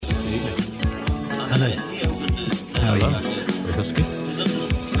Hello. How are you? Very husky.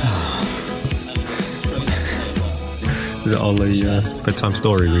 Is it all the bedtime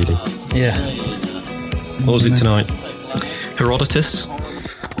story reading? Yeah. What was it tonight? Herodotus?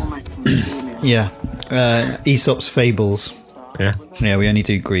 Yeah. Aesop's Fables. Yeah. Yeah, we only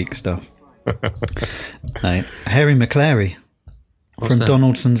do Greek stuff. No. Harry McClary from that?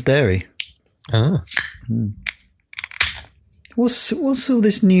 Donaldson's Dairy. Ah. What's all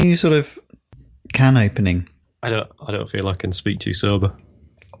this new sort of can opening? I don't feel I can speak to you sober.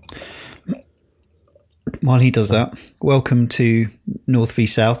 While he does that, welcome to North v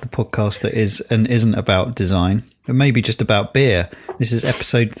South, the podcast that is and isn't about design, but maybe just about beer. This is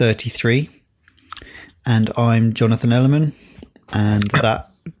episode 33, and I'm Jonathan Ellerman, and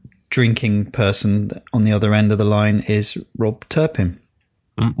that drinking person on the other end of the line is Rob Turpin.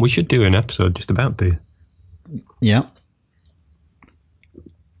 We should do an episode just about beer. Yeah.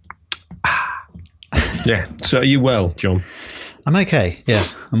 Yeah. So are you well, John? I'm okay. Yeah,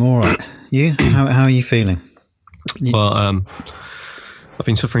 I'm all right. You? How are you feeling? Well, I've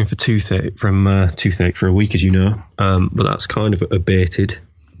been suffering from toothache for a week, as you know, but that's kind of abated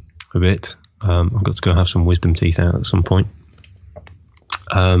a bit. I've got to go have some wisdom teeth out at some point,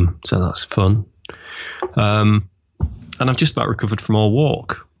 so that's fun. And I've just about recovered from our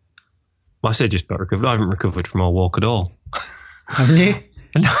walk. Well, I say just about recovered. I haven't recovered from our walk at all. Haven't you?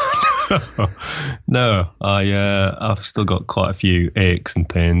 No, I've still got quite a few aches and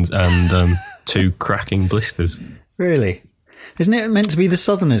pains and 2 cracking blisters. Really? Isn't it meant to be the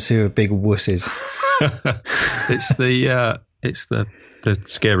Southerners who are big wusses? It's the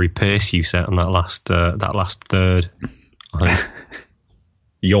scary pace you set on that last third. Like,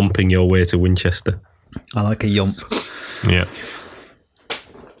 yomping your way to Winchester. I like a yomp. Yeah.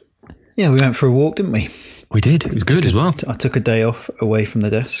 Yeah, we went for a walk, didn't we? We did. It was good as well. I took a day off away from the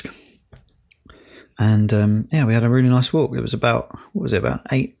desk. And, yeah, we had a really nice walk. It was about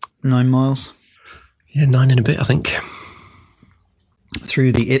 8-9 miles? Yeah, 9 and a bit, I think.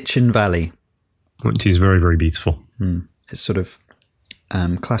 Through the Itchen Valley. Which is very, very beautiful. It's sort of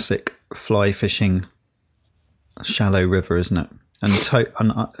classic fly fishing, shallow river, isn't it? And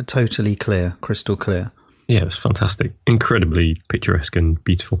totally clear, crystal clear. Yeah, it was fantastic. Incredibly picturesque and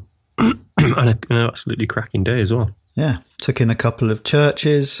beautiful. And an absolutely cracking day as well. Yeah, took in a couple of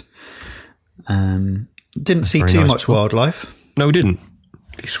churches. Didn't see too much wildlife. No, we didn't.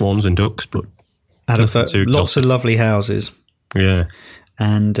 Swans and ducks, but had lots of lovely houses. Yeah,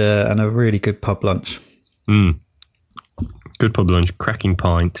 and a really good pub lunch. Good pub lunch, cracking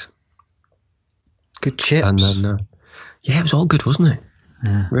pint, good chips, and then yeah, it was all good, wasn't it?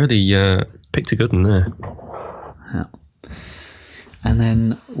 Yeah, really picked a good one there. Yeah. And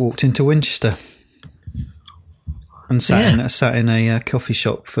then walked into Winchester and sat in a coffee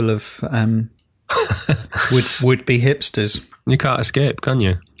shop full of would-be hipsters. You can't escape, can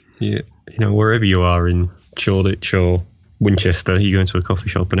you? You know, wherever you are in Shoreditch or Winchester, you go into a coffee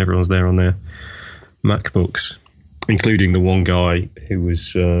shop and everyone's there on their MacBooks, including the one guy who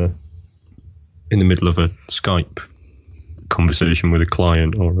was in the middle of a Skype conversation with a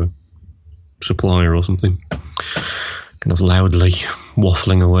client or a supplier or something, kind of loudly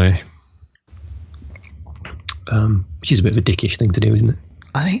waffling away, which is a bit of a dickish thing to do, isn't it?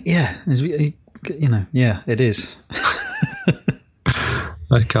 I think, yeah, yeah, it is.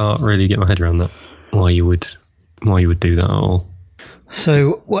 I can't really get my head around that. Why you would do that at all?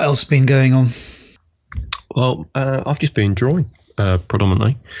 So, what else has been going on? Well, I've just been drawing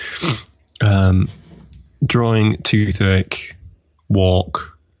predominantly. Drawing, toothache,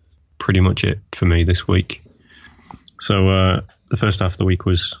 walk, pretty much it for me this week. So the first half of the week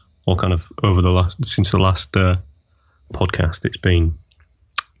was all kind of since the last podcast. It's been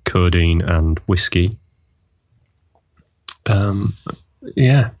codeine and whiskey.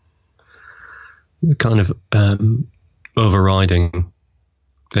 Yeah, the kind of overriding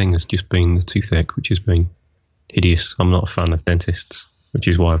thing has just been the toothache, which has been hideous. I'm not a fan of dentists, which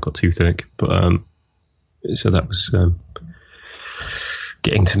is why I've got toothache. But so that was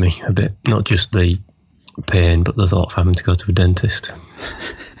getting to me a bit. Not just the pain, but the thought of having to go to a dentist.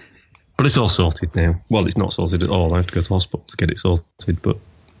 But it's all sorted now. Well, it's not sorted at all. I have to go to hospital to get it sorted. But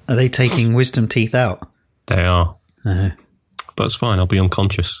are they taking wisdom teeth out? They are. Uh-huh. But it's fine. I'll be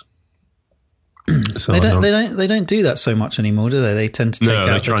unconscious. So they don't do that so much anymore, do they? They tend to take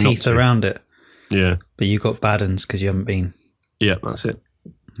out the teeth around it. Yeah. But you've got bad ones because you haven't been. Yeah, that's it.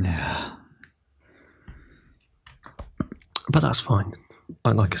 Yeah. But that's fine.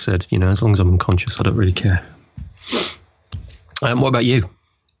 Like I said, as long as I'm unconscious, I don't really care. What about you?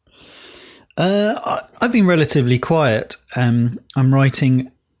 I've been relatively quiet. I'm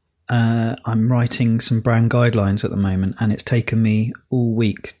writing I'm writing some brand guidelines at the moment, and it's taken me all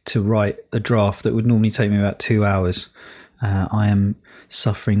week to write a draft that would normally take me about 2 hours. I am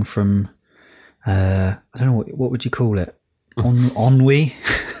suffering from, I don't know, what would you call it? Ennui?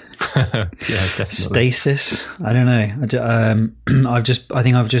 Yeah, definitely. Stasis? I don't know. I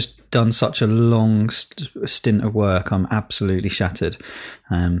think I've just done such a long stint of work. I'm absolutely shattered.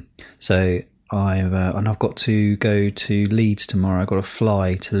 So I've got to go to Leeds tomorrow. I've got to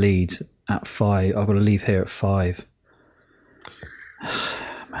fly to Leeds at 5. I've got to leave here at 5.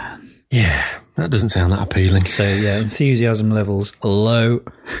 Man. Yeah, that doesn't sound that appealing. So yeah, enthusiasm levels low.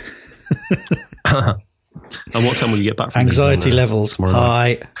 And what time will you get back from Anxiety levels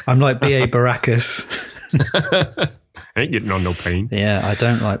high. I'm like B.A. Baracus. Ain't getting on no plane. Yeah, I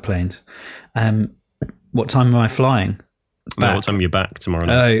don't like planes. What time am I flying? No, what time are you back tomorrow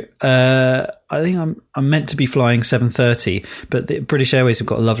night? I think I'm meant to be flying 7:30, but the British Airways have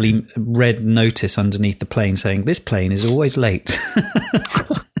got a lovely red notice underneath the plane saying this plane is always late.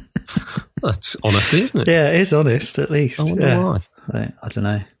 That's honesty, isn't it? Yeah, it is honest, at least. I wonder why. I don't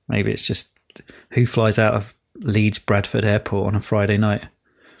know. Maybe it's just who flies out of Leeds Bradford Airport on a Friday night.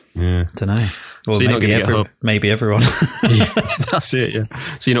 Yeah, I don't know. Or so maybe everyone. Yeah, that's it. Yeah.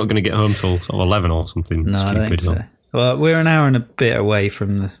 So you're not going to get home till sort of 11 or something. No, stupid, I don't think so. Well, we're an hour and a bit away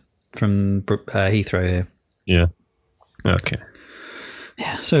from Heathrow here. Yeah. Okay.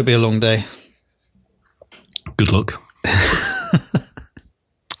 Yeah, so it'll be a long day. Good luck.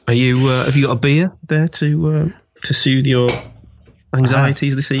 Are you? Have you got a beer there to soothe your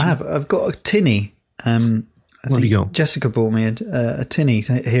anxieties this evening? I have. I've got a tinny. What have you got? Jessica bought me a tinny.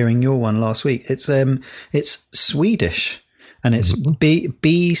 Hearing your one last week, it's Swedish, and it's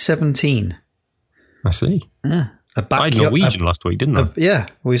B17. I see. Yeah, I had Norwegian last week, didn't I? Yeah,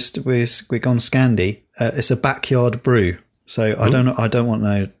 we gone Scandi. It's a backyard brew, so I don't want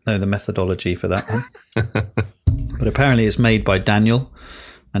to know the methodology for that one. But apparently, it's made by Daniel,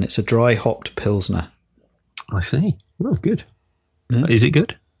 and it's a dry hopped pilsner. I see. Oh, good. Yeah. Is it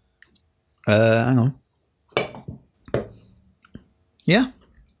good? Hang on. Yeah.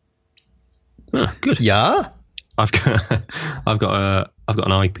 Oh, good. Yeah. I've got an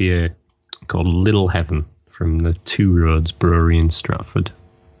IPA called Little Heaven from the Two Roads Brewery in Stratford.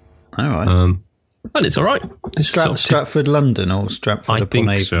 All right. And it's all right. Stratford, London, or Stratford upon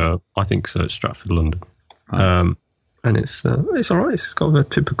Avon? So. I think so. It's Stratford, London. Right. And it's all right. It's got a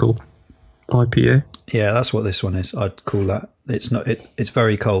typical IPA. Yeah, that's what this one is. I'd call that. It's not. It's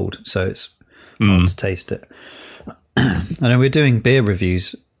very cold, so it's hard to taste it. I know we're doing beer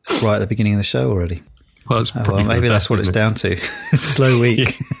reviews right at the beginning of the show already. Well, maybe that's what it's down to. Slow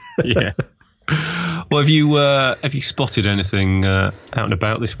week. Yeah. Well, have you spotted anything out and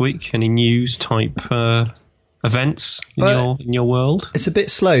about this week? Any news type events in your world? It's a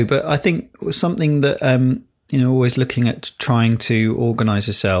bit slow, but I think something that always looking at trying to organise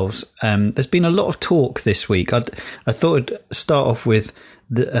ourselves. There's been a lot of talk this week. I thought I'd start off with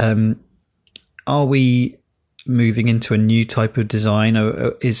are we moving into a new type of design,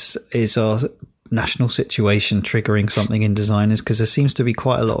 or is our national situation triggering something in designers? Because there seems to be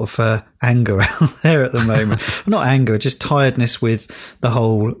quite a lot of anger out there at the moment. Not anger, just tiredness with the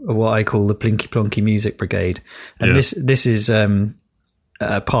whole, what I call the Plinky Plonky Music Brigade. And this is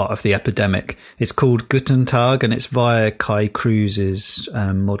part of the epidemic. It's called Guten Tag, and it's via Kai Kruz's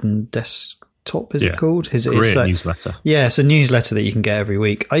Modern Desktop, is it called? It's newsletter. Yeah, it's a newsletter that you can get every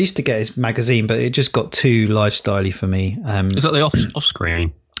week. I used to get his magazine, but it just got too lifestyle-y for me. Is that the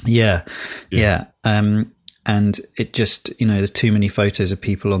off-screen? Yeah. And it just, there's too many photos of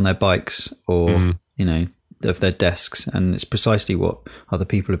people on their bikes or, of their desks. And it's precisely what other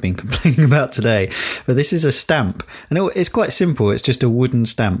people have been complaining about today. But this is a stamp. And it's quite simple. It's just a wooden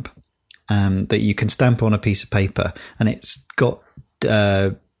stamp that you can stamp on a piece of paper. And it's got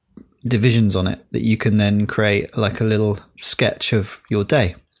divisions on it that you can then create like a little sketch of your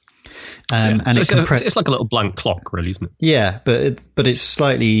day. And it's like a little blank clock, really, isn't it? Yeah, but it's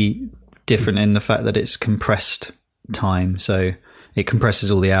slightly different in the fact that it's compressed time. So it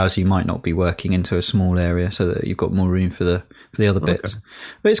compresses all the hours you might not be working into a small area, so that you've got more room for the other bits. Okay.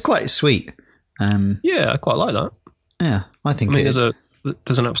 But it's quite sweet. Yeah, I quite like that. Yeah, I think. There's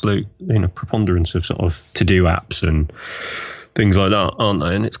an absolute preponderance of sort of to-do apps and things like that, aren't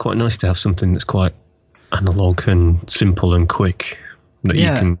there? And it's quite nice to have something that's quite analog and simple and quick that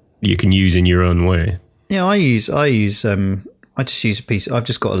you can use in your own way. Yeah, I just use a piece. I've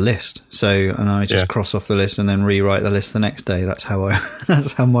just got a list, and I just cross off the list and then rewrite the list the next day. That's how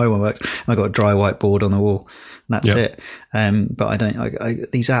my one works. I got a dry whiteboard on the wall, and that's it. But I don't.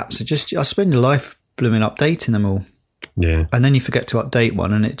 These apps are just. I spend a life blooming updating them all. Yeah. And then you forget to update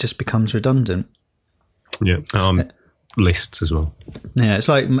one and it just becomes redundant. Yeah. Lists as well. Yeah, it's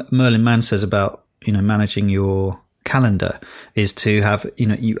like Merlin Mann says about, managing your calendar is to have,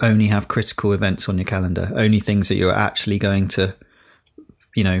 you only have critical events on your calendar, only things that you're actually going to,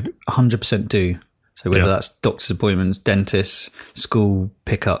 100% do. So whether that's doctor's appointments, dentists, school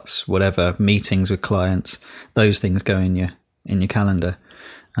pickups, whatever, meetings with clients, those things go in your calendar,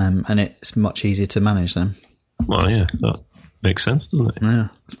 and it's much easier to manage them. Well, yeah, that makes sense, doesn't it? Yeah,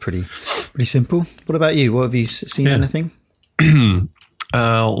 it's pretty simple. What about you? What have you seen? Anything?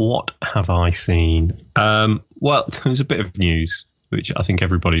 What have I seen? Well, there's a bit of news which I think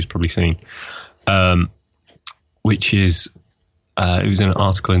everybody's probably seen, which is. It was in an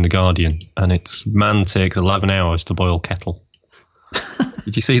article in The Guardian, and it's man takes 11 hours to boil kettle.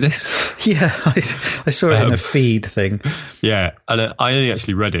 Did you see this? Yeah, I saw it in a feed thing. Yeah, and I only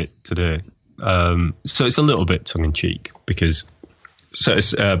actually read it today. So it's a little bit tongue-in-cheek, because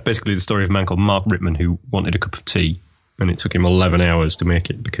it's basically the story of a man called Mark Rittman who wanted a cup of tea, and it took him 11 hours to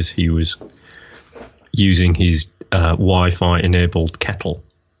make it because he was using his Wi-Fi-enabled kettle,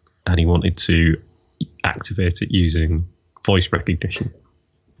 and he wanted to activate it using voice recognition.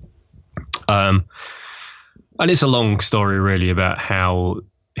 And it's a long story really about how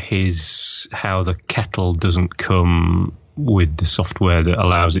the kettle doesn't come with the software that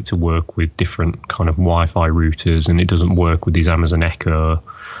allows it to work with different kind of Wi-Fi routers, and it doesn't work with his Amazon Echo.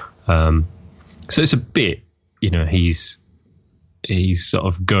 So it's a bit, he's sort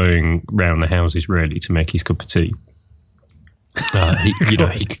of going round the houses really to make his cup of tea.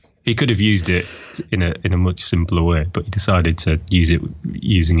 He could have used it in a much simpler way, but he decided to use it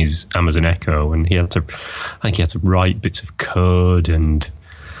using his Amazon Echo, and I think he had to write bits of code and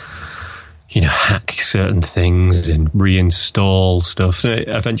hack certain things and reinstall stuff. So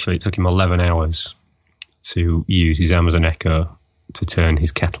eventually it took him 11 hours to use his Amazon Echo to turn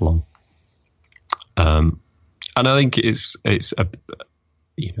his kettle on. And I think it's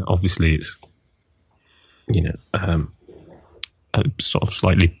obviously it's a sort of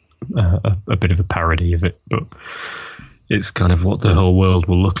slightly a bit of a parody of it, but it's kind of what the whole world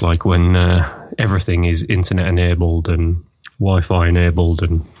will look like when everything is internet enabled and Wi-Fi enabled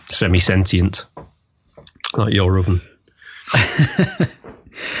and semi-sentient, like your oven.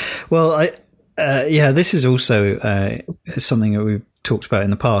 Well, this is also something that we've talked about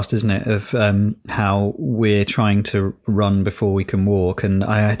in the past, isn't it? Of how we're trying to run before we can walk, and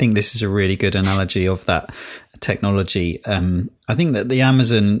I think this is a really good analogy of that technology. I think that the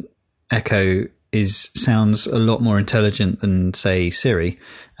Amazon Echo sounds a lot more intelligent than, say, Siri.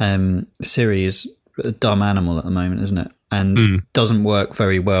 Siri is a dumb animal at the moment, isn't it? And doesn't work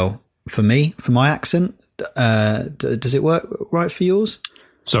very well for me, for my accent. Does it work right for yours?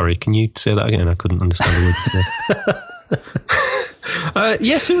 Sorry, can you say that again? I couldn't understand the word you said.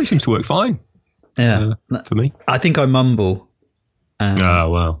 Yeah, Siri seems to work fine. Yeah, for me. I think I mumble.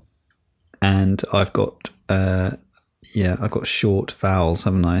 Well. And I've got I've got short vowels,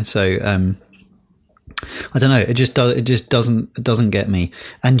 haven't I? So I don't know. It just doesn't get me.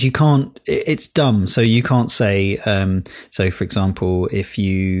 And you can't. It's dumb. So you can't say. So for example, if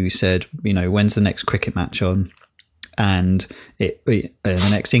you said, when's the next cricket match on, and the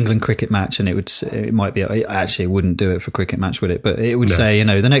next England cricket match, and it might be, actually it wouldn't do it for cricket match, would it? But it would say,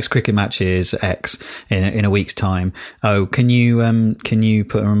 the next cricket match is X in a week's time. Oh, can you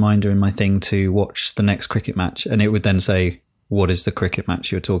put a reminder in my thing to watch the next cricket match? And it would then say, what is the cricket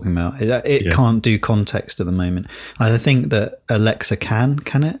match you're talking about? It can't do context at the moment. I think that Alexa can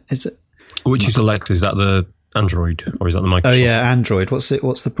it? Is it? Which is Alexa? Is that the Android or is that the Microsoft? Oh yeah, Android. What's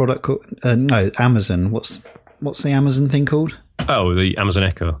the product called? No, Amazon. What's the Amazon thing called? Oh, the Amazon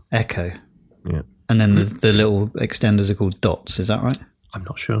Echo. Echo. Yeah. And then the little extenders are called dots. Is that right? I'm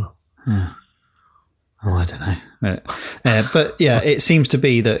not sure. Oh, I don't know. But yeah, it seems to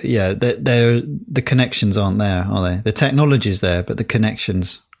be that, the connections aren't there, are they? The technology's there, but the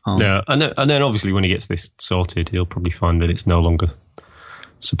connections aren't. Yeah, and then obviously when he gets this sorted, he'll probably find that it's no longer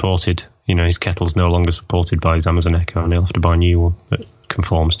supported. His kettle's no longer supported by his Amazon Echo, and he'll have to buy a new one that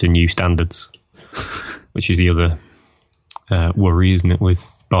conforms to new standards. Which is the other worry, isn't it,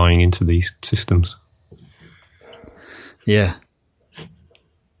 with buying into these systems? Yeah.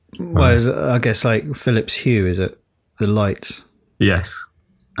 Well, I guess like Philips Hue, is it? The lights? Yes.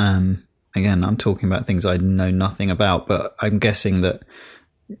 Again, I'm talking about things I know nothing about, but I'm guessing that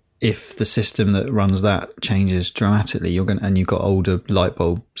if the system that runs that changes dramatically, and you've got older light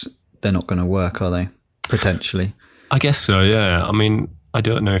bulbs, they're not going to work, are they? Potentially. I guess so, yeah. I mean, I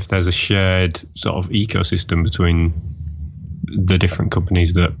don't know if there's a shared sort of ecosystem between the different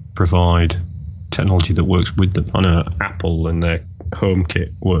companies that provide technology that works with them. I know Apple and their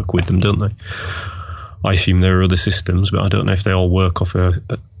HomeKit work with them, don't they? I assume there are other systems, but I don't know if they all work off a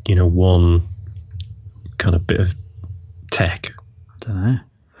one kind of bit of tech. I don't know.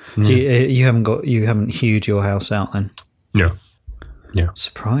 You haven't hewed your house out then? No. Yeah.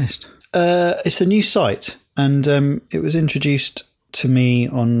 Surprised. It's a new site, and it was introduced to me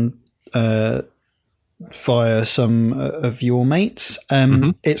on via some of your mates.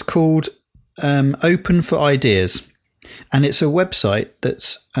 It's called Open for Ideas, and it's a website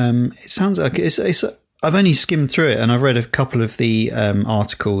that's. It sounds like it's. I've only skimmed through it, and I've read a couple of the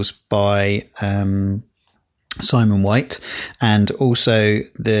articles by Simon White, and also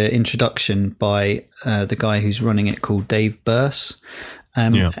the introduction by the guy who's running it, called Dave Burse.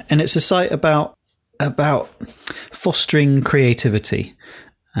 And it's a site about fostering creativity.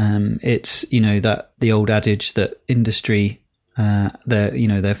 It's that the old adage that industry,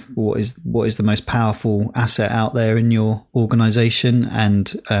 what is the most powerful asset out there in your organization,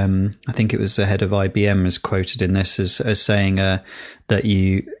 and I think it was the head of IBM is quoted in this as saying that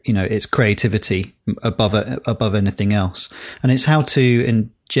it's creativity above anything else, and it's how to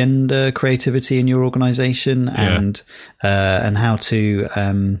engender creativity in your organization, and how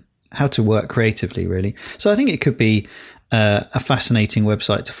to work creatively, really. So I think it could be a fascinating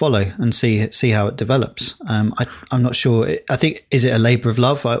website to follow and see how it develops. I'm not sure. I think, is it a labour of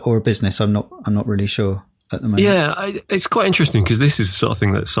love or a business? I'm not really sure at the moment. Yeah, it's quite interesting because this is the sort of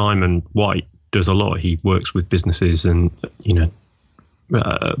thing that Simon White does a lot. He works with businesses and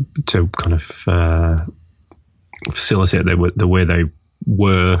to kind of facilitate the way they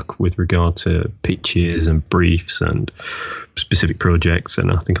work with regard to pitches and briefs and specific projects.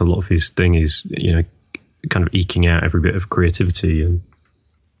 And I think a lot of his thing is kind of eking out every bit of creativity and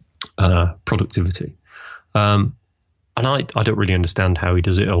productivity. And I don't really understand how he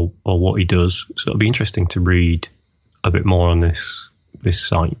does it or what he does. So it'll be interesting to read a bit more on this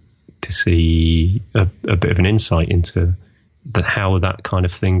site to see a bit of an insight into how that kind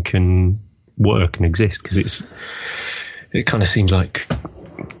of thing can work and exist. Because it kind of seems like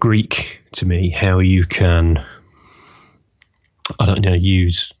Greek to me, how you can,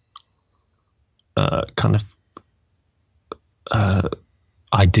 use kind of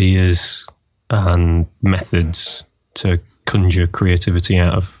ideas and methods to conjure creativity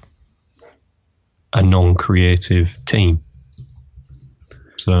out of a non-creative team.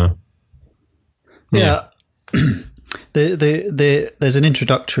 So, yeah. There's an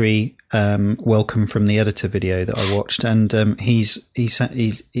introductory welcome from the editor video that I watched, and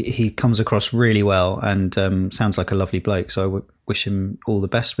he comes across really well and sounds like a lovely bloke. So I wish him all the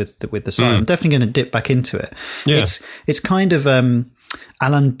best with the site. I'm definitely going to dip back into it. Yeah. It's kind of Alain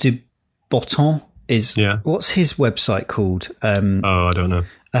Dubotton is what's his website called? I don't know.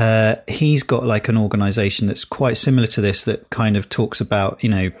 He's got like an organization that's quite similar to this, that kind of talks about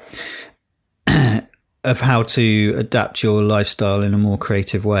of how to adapt your lifestyle in a more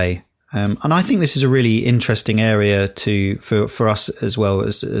creative way. And I think this is a really interesting area for us as well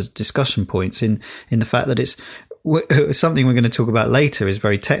as discussion points in the fact that it's something we're going to talk about later is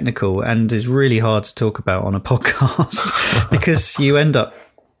very technical and is really hard to talk about on a podcast because you end up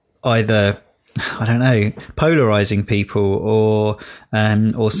either, I don't know, polarizing people or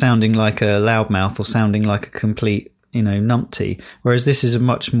sounding like a loudmouth or sounding like a complete, numpty. Whereas this is a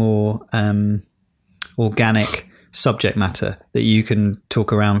much more, organic subject matter that you can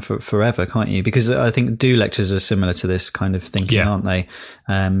talk around for forever, can't you? Because I think lectures are similar to this kind of thinking, aren't they?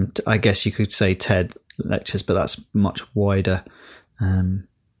 I guess you could say TED lectures, but that's much wider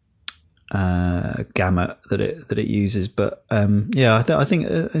gamut that it uses. But I think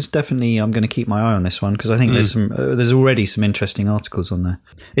it's definitely, I'm going to keep my eye on this one because I think there's already some interesting articles on there.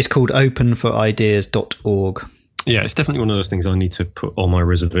 It's called openforideas.org. Yeah, it's definitely one of those things I need to put all my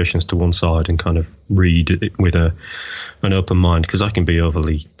reservations to one side and kind of read it with an open mind, because I can be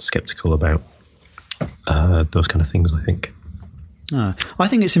overly skeptical about those kind of things, I think. I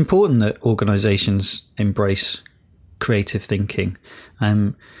think it's important that organisations embrace creative thinking.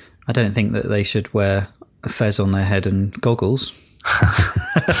 I don't think that they should wear a fez on their head and goggles,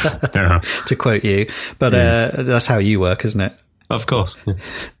 to quote you. But that's how you work, isn't it? Of course. Yeah.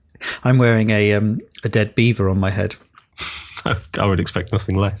 I'm wearing a dead beaver on my head. I would expect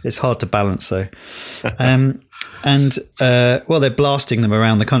nothing less. It's hard to balance, though. They're blasting them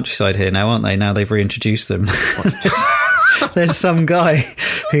around the countryside here now, aren't they? Now they've reintroduced them. There's some guy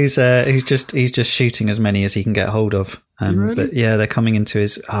who's just shooting as many as he can get hold of. Really? But yeah, they're coming into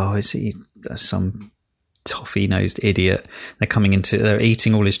his. Is he some toffee-nosed idiot? They're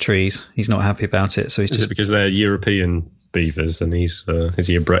eating all his trees. He's not happy about it. So is it because they're European beavers and is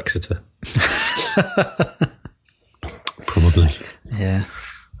he a Brexiter? Probably. Yeah.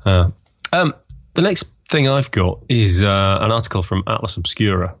 The next thing I've got is an article from Atlas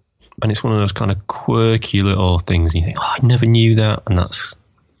Obscura, and it's one of those kind of quirky little things. You think, oh, I never knew that, and that's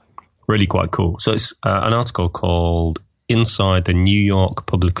really quite cool. So it's an article called "Inside the New York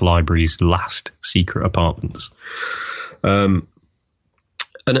Public Library's Last Secret Apartments."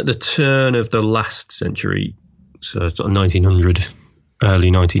 And at the turn of the last century, so sort of 1900, early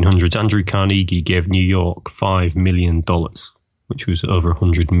 1900s, Andrew Carnegie gave New York $5 million, which was over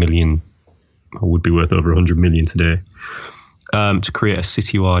 100 million, or would be worth over 100 million today, to create a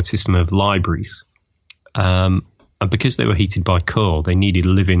citywide system of libraries. And because they were heated by coal, they needed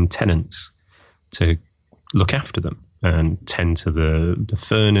live-in tenants to look after them and tend to the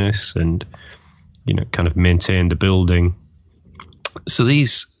furnace and, you know, kind of maintain the building. So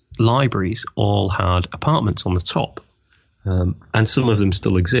these libraries all had apartments on the top, and some of them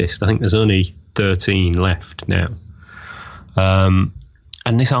still exist. I think there's only 13 left now. And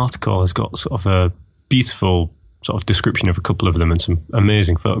this article has got sort of a beautiful sort of description of a couple of them and some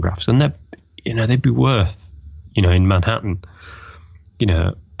amazing photographs. And they'd be worth, you know, in Manhattan, you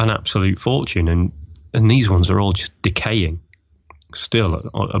know, an absolute fortune. And these ones are all just decaying still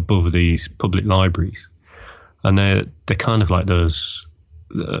above these public libraries. And they're kind of like those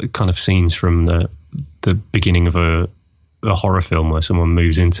kind of scenes from the beginning of a horror film where someone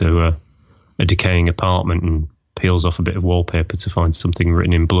moves into a decaying apartment and peels off a bit of wallpaper to find something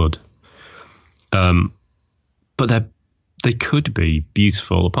written in blood. But they could be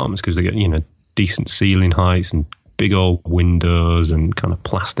beautiful apartments because they get, you know, decent ceiling heights and big old windows and kind of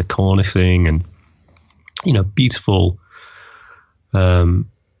plaster cornicing and, you know, beautiful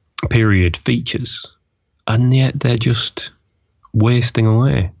period features. And yet they're just wasting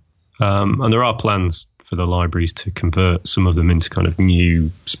away. And there are plans for the libraries to convert some of them into kind of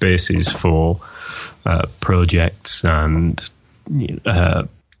new spaces for projects and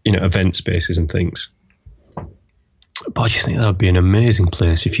event spaces and things. But I just think that would be an amazing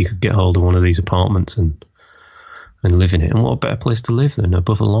place if you could get hold of one of these apartments and live in it. And what a better place to live than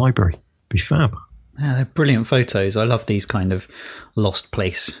above a library? Be fab. Yeah, they're brilliant photos. I love these kind of lost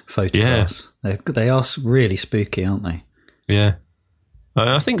place photographs. Yeah. They are really spooky, aren't they? Yeah.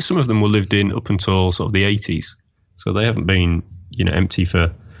 I think some of them were lived in up until sort of the 80s. So they haven't been, you know, empty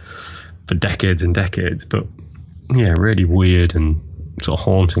for decades and decades. But, yeah, really weird and sort of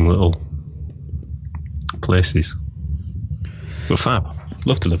haunting little places. But fab.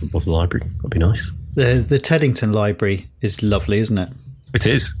 Love to live above the library. That'd be nice. The Teddington Library is lovely, isn't it? It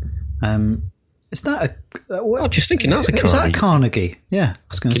is. Is that I'm just thinking that's a Carnegie. Is that a Carnegie? Yeah, I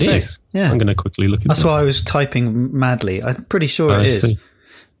was going to say. It is. Yeah. I'm going to quickly look at That's why I was typing madly. I'm pretty sure it is.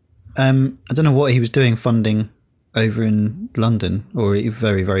 I don't know what he was doing funding over in London or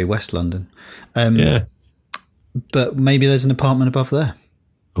very, very West London. Yeah. But maybe there's an apartment above there.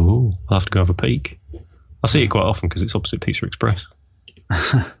 Oh, I'll have to go have a peek. I see it quite often because it's opposite Pizza Express.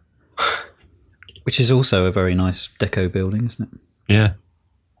 Which is also a very nice deco building, isn't it? Yeah.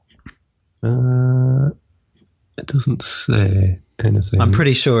 It doesn't say anything. I'm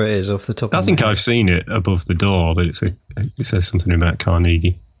pretty sure it is off the top of my head. I think I've seen it above the door, but it says something about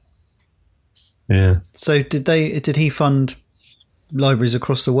Carnegie. Yeah. So did he fund libraries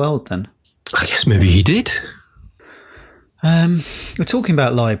across the world then? I guess maybe he did. We're talking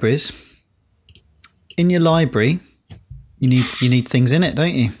about libraries. In your library, you need things in it,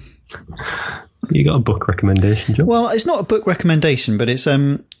 don't you? You got a book recommendation, John? Well, it's not a book recommendation, but it's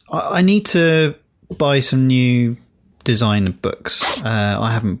I need to buy some new design books.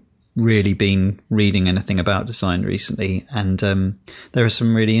 I haven't really been reading anything about design recently, and there are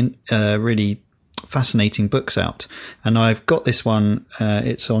some really fascinating books out. And I've got this one.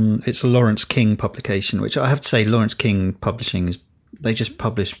 It's a Lawrence King publication, which I have to say, Lawrence King Publishing they just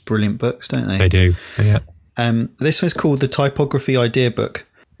publish brilliant books, don't they? They do. Yeah. This was called the Typography Idea Book.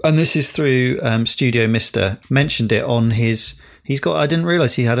 And this is through Studio Mister. Mentioned it on his. I didn't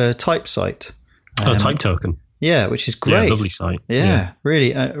realise he had a type site. A type token. Yeah, which is great. Yeah, lovely site. Yeah.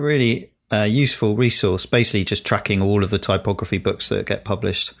 Really useful resource. Basically, just tracking all of the typography books that get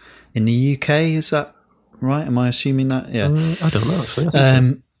published in the UK. Is that right? Am I assuming that? Yeah. I don't know. Actually, I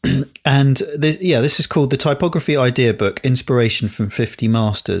think so. And this is called the Typography Idea Book: Inspiration from 50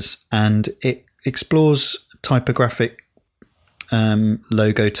 Masters, and it explores typographic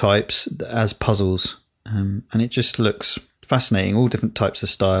logo types as puzzles, and it just looks fascinating. All different types of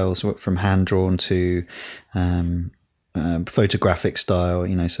styles, from hand drawn to photographic style.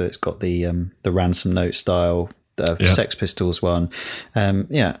 You know, so it's got the ransom note style, the Sex Pistols one. And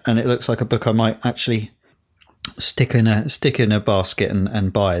it looks like a book I might actually stick in a basket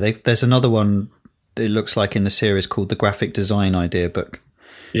and buy. There's another one it looks like in the series called the Graphic Design Idea Book,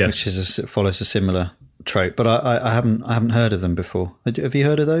 which follows a similar trope. But I haven't heard of them before. Have you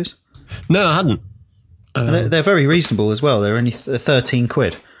heard of those? No, I hadn't. They're very reasonable as well. They're only 13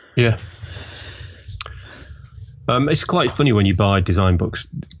 quid. Yeah. It's quite funny when you buy design books,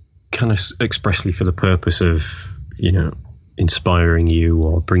 kind of expressly for the purpose of, inspiring you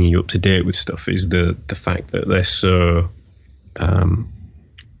or bringing you up to date with stuff, is the fact that they're so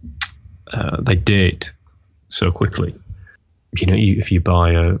they date so quickly. If you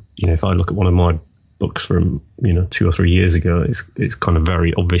buy if I look at one of my books from 2 or 3 years ago, it's kind of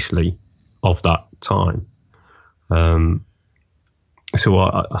very obviously of that time. So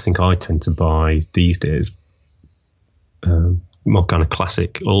I think I tend to buy these days more kind of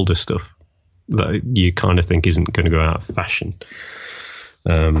classic, older stuff that you kind of think isn't going to go out of fashion.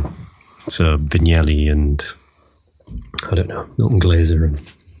 So Vignelli and I don't know, Milton Glaser and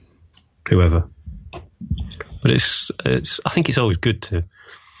whoever. But I think it's always good to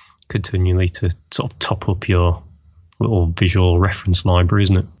continually to sort of top up your little visual reference library,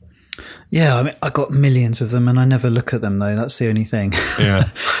 isn't it? Yeah, I mean, I got millions of them and I never look at them though. That's the only thing. Yeah.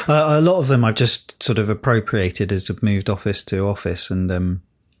 A lot of them I've just sort of appropriated as I've moved office to office, and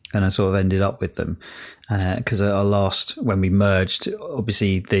I sort of ended up with them because when we merged,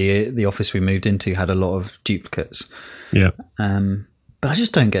 obviously the office we moved into had a lot of duplicates. Yeah. But I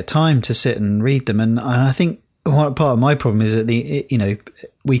just don't get time to sit and read them, and I think part of my problem is that the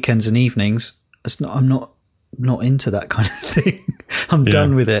weekends and evenings, I'm not into that kind of thing. I'm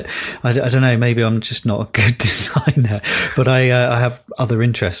done with it. I don't know. Maybe I'm just not a good designer, but I have other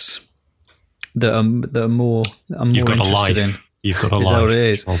interests that I'm more interested in. You've got a life. Is that what it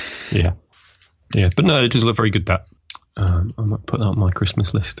is? So, yeah. But no, it does look very good. That I might put that on my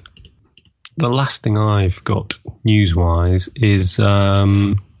Christmas list. The last thing I've got news-wise is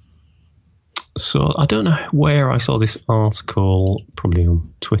so I don't know where I saw this article, probably on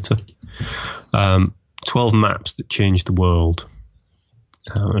Twitter. 12 maps that changed the world.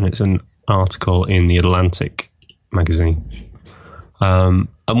 And it's an article in the Atlantic magazine. And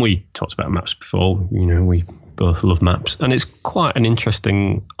we talked about maps before. We both love maps. And it's quite an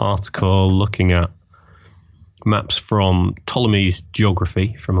interesting article looking at maps from Ptolemy's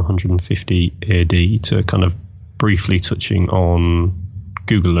geography from 150 AD to kind of briefly touching on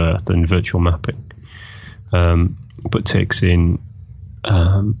Google Earth and virtual mapping. But takes in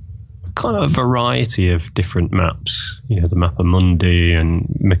kind of a variety of different maps, the Mappa Mundi and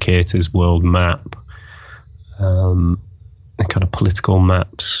Mercator's world map, and kind of political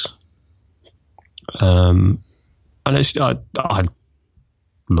maps. And I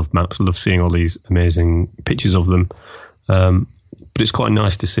love maps. I love seeing all these amazing pictures of them. But it's quite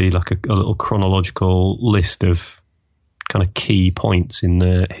nice to see like a little chronological list of kind of key points in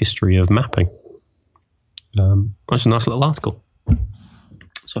the history of mapping. That's a nice little article.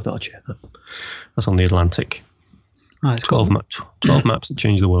 So I thought I'd share that. That's on the Atlantic. Oh, 12 maps that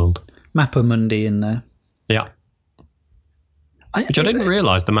change the world. Mappa Mundi in there. Yeah. Which I didn't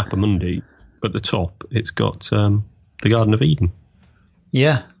realise, the Mappa Mundi, at the top, it's got the Garden of Eden.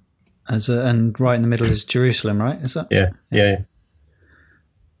 Yeah. And right in the middle is Jerusalem, right? Is that? Yeah.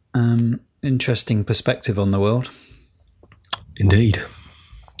 Interesting perspective on the world. Indeed.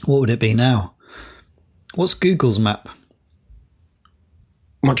 What would it be now? What's Google's map?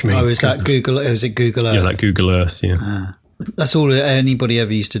 What do you mean? Oh, is that Google? Was it Google Earth? Yeah, like Google Earth, yeah. That's all anybody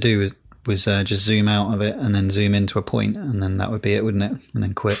ever used to do was just zoom out of it and then zoom into a point, and then that would be it, wouldn't it? And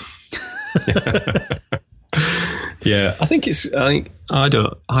then quit. Yeah, I think I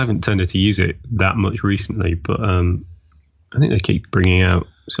haven't tended to use it that much recently, but I think they keep bringing out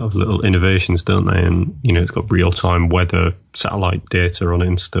sort of little innovations, don't they? And it's got real time weather, satellite data on it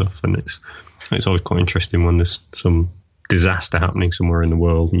and stuff, and it's always quite interesting when there's some disaster happening somewhere in the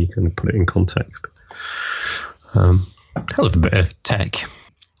world and you kind of put it in context. Hell of a bit of tech.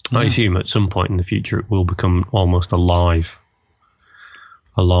 Yeah. I assume at some point in the future it will become almost a live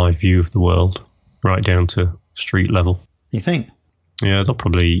view of the world, right down to street level. You think? Yeah, they'll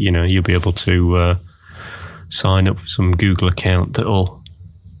probably, you'll be able to sign up for some Google account that'll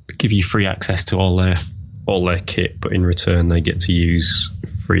give you free access to all their kit, but in return they get to use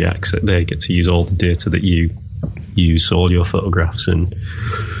free access. They get to use all the data that you use, all your photographs, and a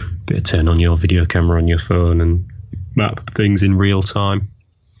bit of turn on your video camera on your phone and map things in real time.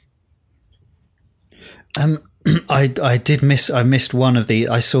 I missed one of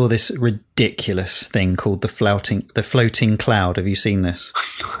I saw this ridiculous thing called the floating cloud. Have you seen this?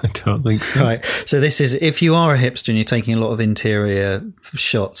 I don't think so. Right. So this is, if you are a hipster and you're taking a lot of interior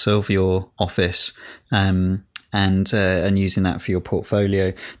shots of your office, and using that for your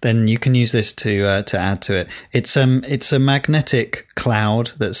portfolio, then you can use this to add to it. It's a magnetic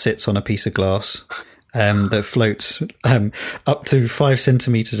cloud that sits on a piece of glass that floats up to 5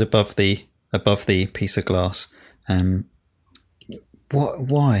 centimeters above the piece of glass.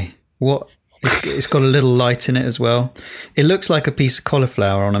 Why? What? It's got a little light in it as well. It looks like a piece of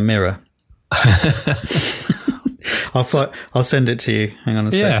cauliflower on a mirror. I'll send it to you. Hang on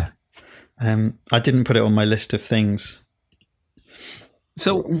a sec. I didn't put it on my list of things.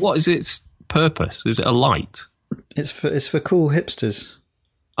 So, what is its purpose? Is it a light? It's for cool hipsters.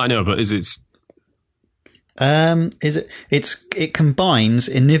 I know, but is it? It combines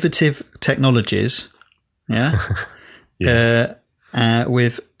innovative technologies, with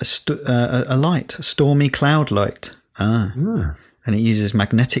a light, a stormy cloud light. And it uses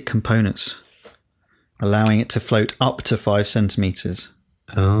magnetic components, allowing it to float up to 5 centimeters.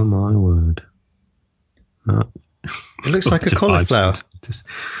 Oh my word! It looks like a cauliflower.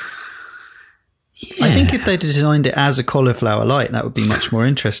 Yeah. I think if they designed it as a cauliflower light, that would be much more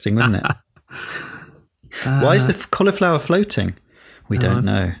interesting, wouldn't it? Why is the cauliflower floating? We don't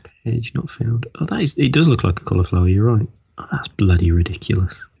know. Page not found. Oh, it does look like a cauliflower. You're right. Oh, that's bloody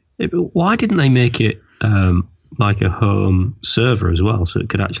ridiculous. Why didn't they make it like a home server as well, so it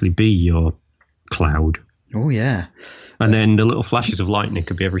could actually be your cloud? Oh yeah. And then the little flashes of lightning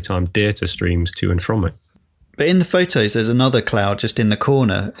could be every time data streams to and from it. But in the photos, there's another cloud just in the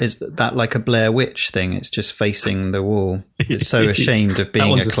corner. Is that like a Blair Witch thing? It's just facing the wall. It's so ashamed of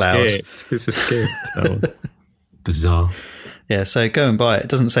being a cloud. It's escaped. That one. Bizarre. Yeah, so go and buy it. It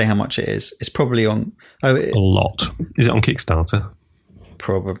doesn't say how much it is. It's probably on... a lot. Is it on Kickstarter?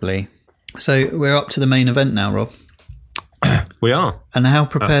 Probably. So we're up to the main event now, Rob. We are. And how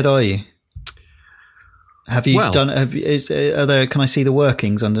prepared are you? Have you done? Can I see the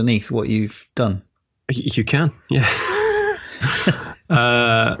workings underneath what you've done? You can, yeah.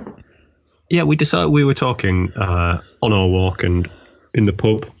 We decided we were talking on our walk and in the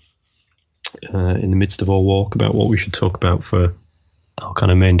pub in the midst of our walk about what we should talk about for our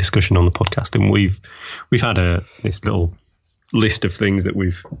kind of main discussion on the podcast, and we've had this little list of things that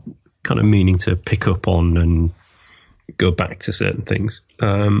we've kind of meaning to pick up on and go back to certain things.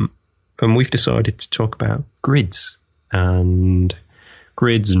 And we've decided to talk about grids and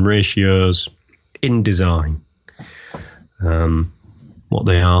ratios in design. What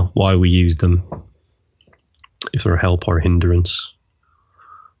they are, why we use them, if they're a help or a hindrance.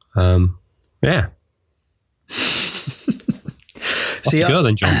 Yeah. See, go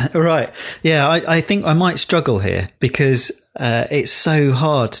then, John. Right. Yeah, I think I might struggle here because it's so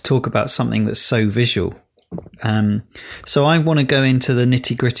hard to talk about something that's so visual. So I want to go into the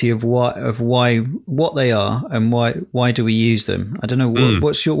nitty gritty of what they are and why do we use them. I don't know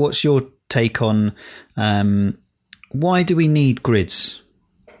what's your take on why do we need grids?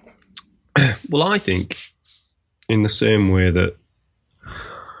 Well, I think in the same way that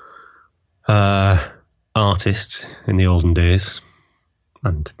artists in the olden days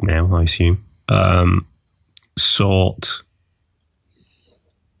and now, I assume, sought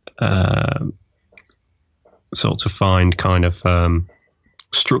to find kind of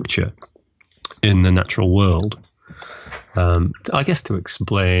structure in the natural world. I guess to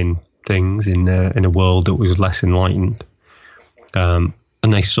explain things in a world that was less enlightened. And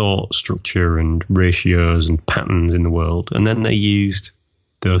they sought structure and ratios and patterns in the world. And then they used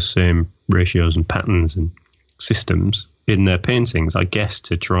those same ratios and patterns and systems in their paintings, I guess,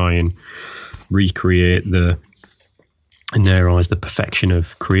 to try and recreate in their eyes, the perfection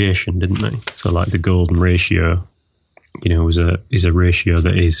of creation, didn't they? So like the golden ratio, is a ratio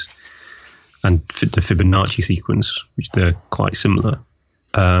that is, and the Fibonacci sequence, which they're quite similar,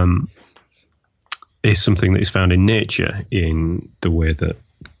 is something that is found in nature in the way that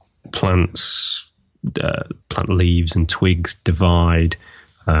plant leaves and twigs divide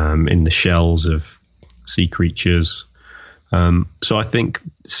in the shells of sea creatures. So I think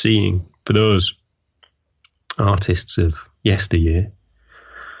seeing, for those artists of yesteryear,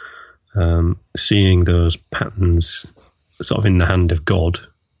 seeing those patterns sort of in the hand of God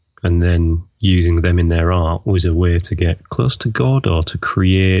and then using them in their art was a way to get close to God or to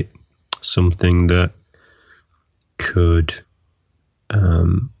create something that could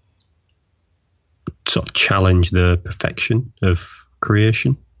sort of challenge the perfection of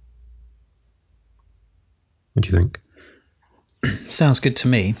creation. What do you think? Sounds good to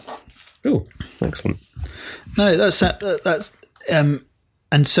me. Oh, excellent. No, that's and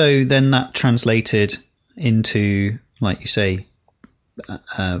so then that translated into, like you say,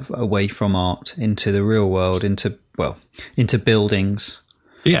 away from art into the real world, into buildings,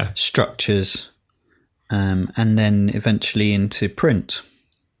 yeah, structures, and then eventually into print.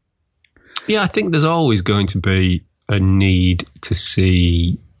 Yeah, I think there's always going to be a need to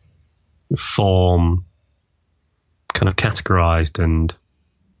see form kind of categorized and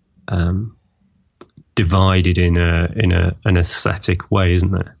divided in an aesthetic way,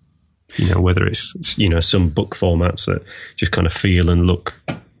 isn't there? Whether it's some book formats that just kind of feel and look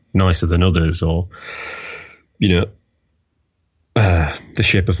nicer than others, or the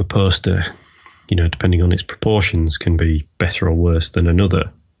shape of a poster, depending on its proportions, can be better or worse than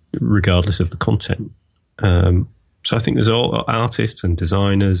another, regardless of the content. So I think there's all artists and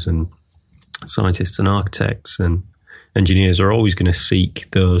designers and scientists and architects and engineers are always going to seek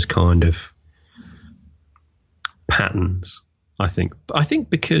those kind of patterns. I think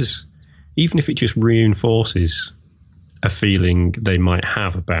because even if it just reinforces a feeling they might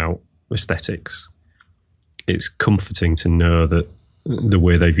have about aesthetics, it's comforting to know that the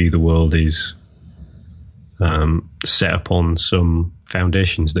way they view the world is set upon some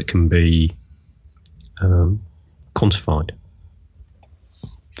foundations that can be quantified.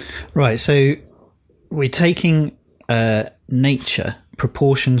 Right, so we're taking nature,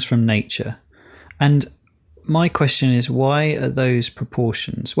 proportions from nature, and my question is, why are those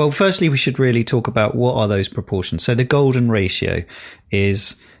proportions? Well, firstly, we should really talk about what are those proportions. So the golden ratio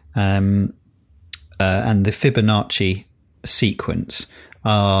is, and the Fibonacci sequence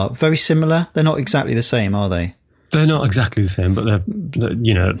are very similar. They're not exactly the same, are they? They're not exactly the same, but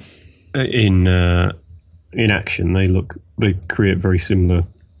they're in action, they create very similar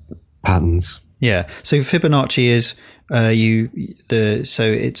patterns. Yeah. So Fibonacci is so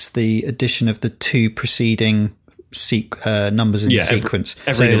it's the addition of the two preceding numbers in the sequence.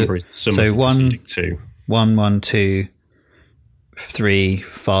 Every number is the sum of the preceding two. 1, 1, 2, 3,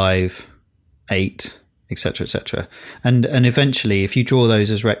 5, 8, etc., etc. And eventually, if you draw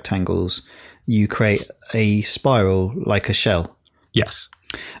those as rectangles, you create a spiral like a shell. Yes.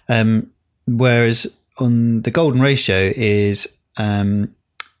 Whereas on the golden ratio is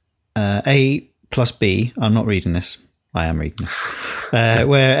A plus B. I'm not reading this. I am reading this.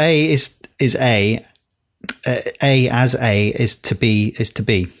 Where A is A. A as A is to B is to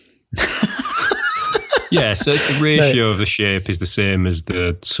B. Yeah, so it's the ratio of the shape is the same as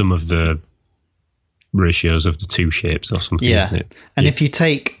the sum of the ratios of the two shapes or something, isn't it? And if you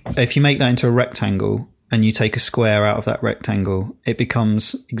make that into a rectangle and you take a square out of that rectangle, it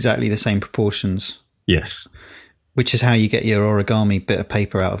becomes exactly the same proportions. Yes. Which is how you get your origami bit of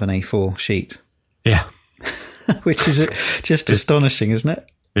paper out of an A4 sheet. Yeah. Which is just astonishing, isn't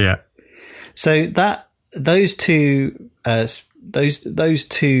it? Yeah. So those two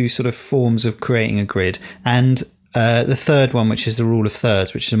sort of forms of creating a grid, and the third one, which is the rule of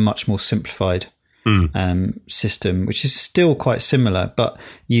thirds, which is a much more simplified system, which is still quite similar, but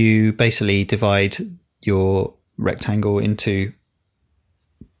you basically divide your rectangle into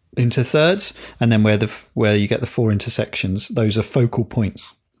thirds, and then where you get the four intersections, those are focal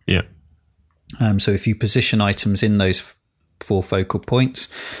points. Yeah. So if you position items in those four focal points,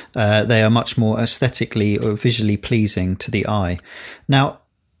 they are much more aesthetically or visually pleasing to the eye. Now,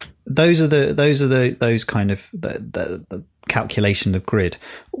 those kind of the calculation of grid.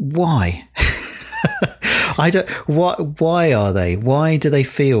 Why? Why are they? Why do they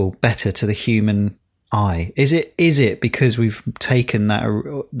feel better to the human eye? Is it because we've taken that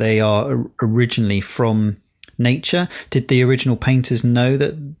they are originally from nature? Did the original painters know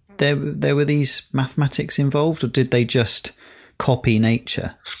that there were these mathematics involved, or did they just copy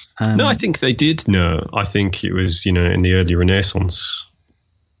nature? No, I think they did know. I think it was, in the early Renaissance,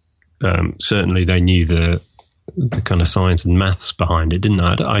 certainly they knew the kind of science and maths behind it, didn't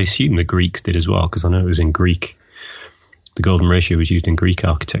they? I assume the Greeks did as well, because I know it was in Greek. The golden ratio was used in Greek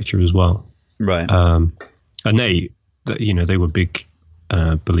architecture as well. Right. And they were big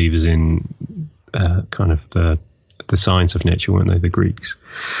believers in kind of the science of nature, weren't they, the Greeks?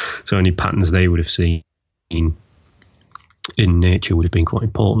 So any patterns they would have seen in nature would have been quite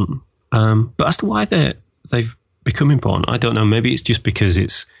important. But as to why they've become important, I don't know. Maybe it's just because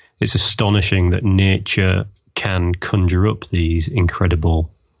it's astonishing that nature can conjure up these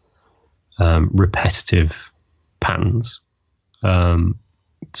incredible repetitive patterns.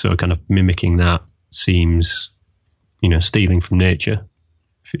 So kind of mimicking that seems, stealing from nature.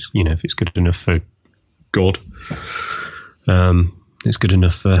 If it's good enough for God, it's good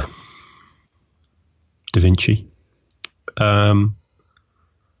enough for Da Vinci. I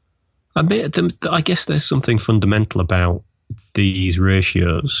guess there's something fundamental about these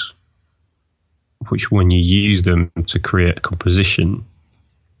ratios, which when you use them to create a composition,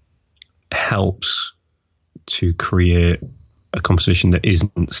 helps to create a composition that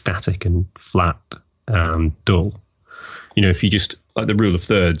isn't static and flat and dull. You know, if you just, like the rule of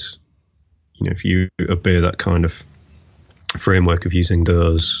thirds, you know, if you obey that kind of framework of using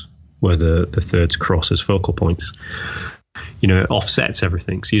those where the thirds cross as focal points, you know, it offsets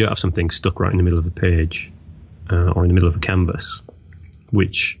everything. So you don't have something stuck right in the middle of a page or in the middle of a canvas,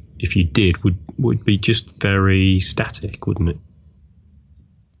 which if you did would be just very static, wouldn't it?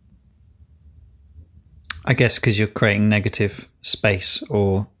 I guess because you're creating negative space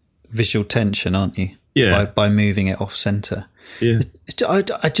or visual tension, aren't you? Yeah. By moving it off center. Yeah.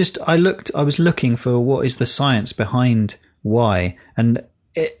 I was looking for what is the science behind why, and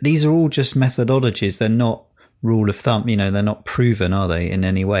these are all just methodologies. They're not rule of thumb. You know, they're not proven, are they, in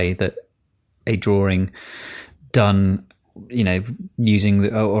any way that a drawing done, you know,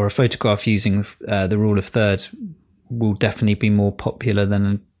 using or a photograph using the rule of thirds will definitely be more popular than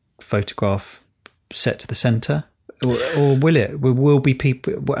a photograph set to the center, or will it? Will be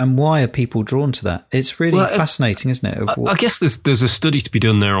people, and why are people drawn to that? It's really fascinating, isn't it? I guess there's a study to be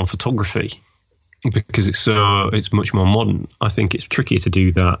done there on photography because it's much more modern. I think it's trickier to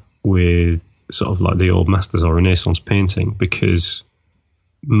do that with sort of like the old masters or Renaissance painting, because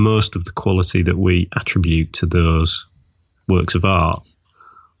most of the quality that we attribute to those works of art,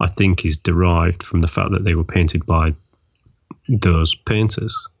 I think, is derived from the fact that they were painted by those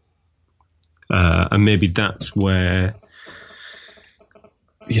painters. And maybe that's where,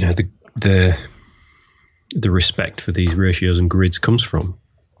 you know, the respect for these ratios and grids comes from.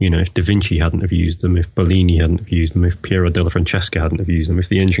 You know, if Da Vinci hadn't have used them, if Bellini hadn't have used them, if Piero della Francesca hadn't have used them, if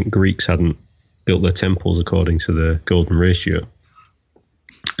the ancient Greeks hadn't built their temples according to the golden ratio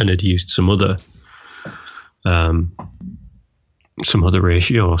and had used some other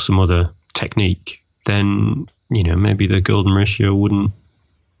ratio or some other technique, then, you know, maybe the golden ratio wouldn't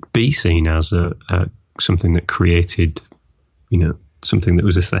be seen as something that created, you know, something that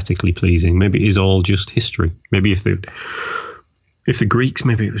was aesthetically pleasing. Maybe it is all just history. Maybe if the Greeks,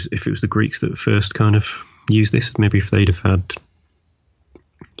 if it was the Greeks that first kind of used this, maybe if they'd have had,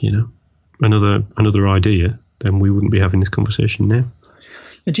 you know, another idea, then we wouldn't be having this conversation now.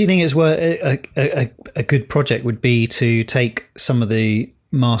 Do you think it's worth a good project would be to take some of the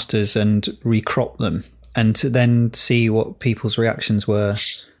masters and recrop them, and to then see what people's reactions were,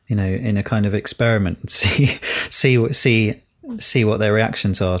 you know, in a kind of experiment, and see what their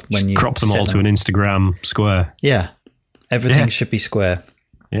reactions are when you crop them all to an Instagram square. Yeah, everything should be square.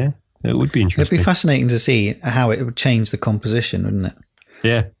 Yeah, it would be interesting. It'd be fascinating to see how it would change the composition, wouldn't it?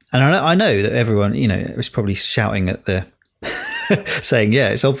 Yeah, and I know that everyone, you know, was probably shouting at the. saying, yeah,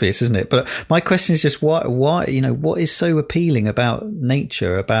 it's obvious, isn't it? But my question is just why, you know, what is so appealing about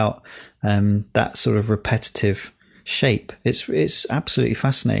nature, about that sort of repetitive shape? It's absolutely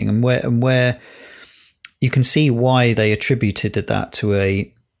fascinating, and where you can see why they attributed that to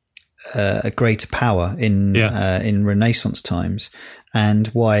a greater power in Renaissance times, and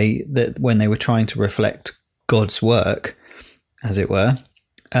why that when they were trying to reflect God's work, as it were,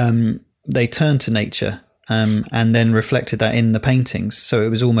 they turned to nature. And then reflected that in the paintings. So it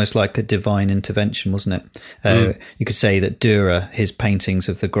was almost like a divine intervention, wasn't it? You could say that Dürer, his paintings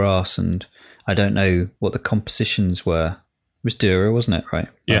of the grass, and I don't know what the compositions were. It was Dürer, wasn't it? Right?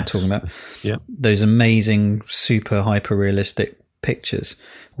 Yeah. I'm talking about. Yeah. Those amazing, super hyper realistic pictures.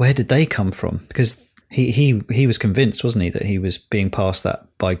 Where did they come from? Because he was convinced, wasn't he, that he was being passed that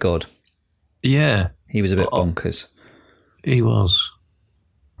by God. Yeah. He was a bit bonkers. He was.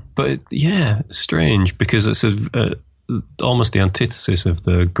 But yeah, strange, because it's almost the antithesis of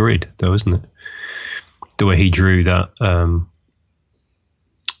the grid, though, isn't it? The way he drew that,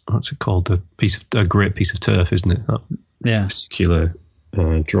 what's it called? A great piece of turf, isn't it? That particular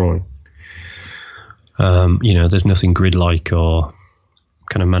drawing. You know, there's nothing grid-like or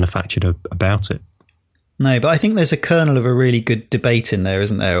kind of manufactured about it. No, but I think there's a kernel of a really good debate in there,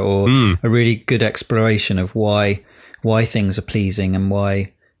 isn't there? Or a really good exploration of why things are pleasing and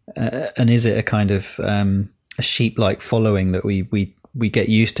why. And is it a kind of a sheep-like following that we get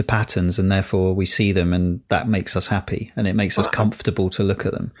used to patterns and therefore we see them and that makes us happy and it makes us comfortable to look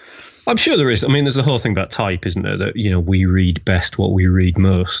at them? I'm sure there is. I mean, there's a whole thing about type, isn't there? That, you know, we read best what we read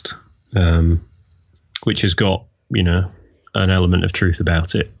most, which has got, you know, an element of truth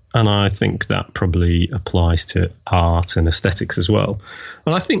about it. And I think that probably applies to art and aesthetics as well.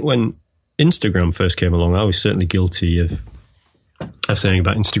 And I think when Instagram first came along, I was certainly guilty of saying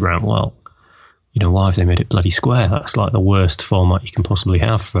about Instagram, well, you know, why have they made it bloody square? That's like the worst format you can possibly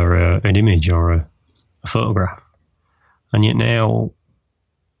have for an image or a photograph. And yet now,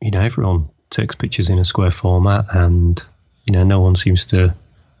 you know, everyone takes pictures in a square format and, you know, no one seems to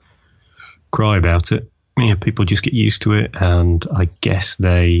cry about it. people just get used to it, and I guess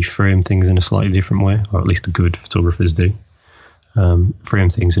they frame things in a slightly different way, or at least the good photographers do. Frame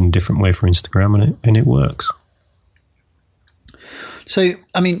things in a different way for Instagram, and it works. So,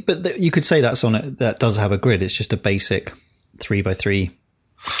 I mean, but you could say that does have a grid. It's just a basic 3x3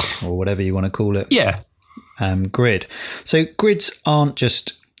 or whatever you want to call it. Yeah. Grid. So grids aren't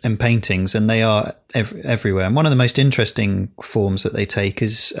just in paintings, and they are everywhere. And one of the most interesting forms that they take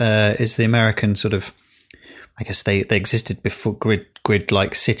is the American sort of, I guess they existed before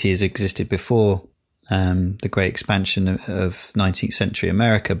grid-like cities existed before the great expansion of 19th century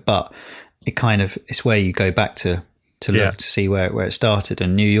America, but it's where you go back to look to see where it started,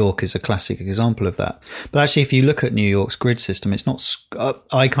 and New York is a classic example of that. But actually, if you look at New York's grid system, it's not.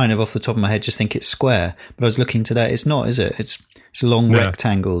 I kind of off the top of my head just think it's square, but I was looking today. It's not, is it? It's long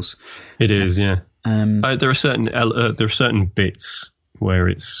rectangles. It is, yeah. There are certain bits where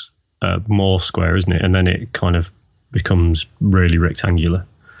it's more square, isn't it? And then it kind of becomes really rectangular.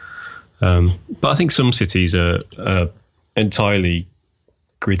 But I think some cities are entirely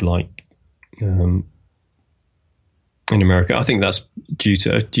grid-like. In America, I think that's due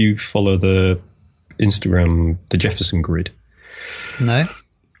to. Do you follow the Instagram, the Jefferson grid? No.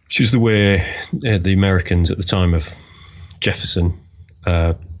 Which is the way the Americans at the time of Jefferson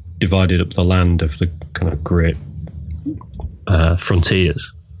divided up the land of the kind of great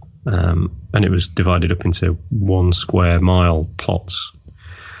frontiers, and it was divided up into 1 square mile plots.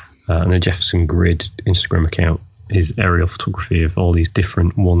 And the Jefferson grid Instagram account is aerial photography of all these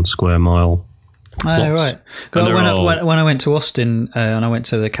different 1 square mile. Oh, right. When I went to Austin and I went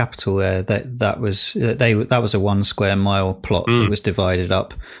to the Capitol there, that was a 1 square mile plot that was divided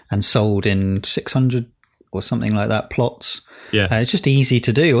up and sold in 600 or something like that plots. Yeah, it's just easy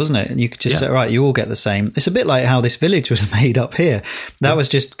to do, wasn't it? And you could just say, right, you all get the same. It's a bit like how this village was made up here. That was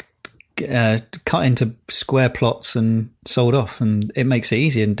just cut into square plots and sold off, and it makes it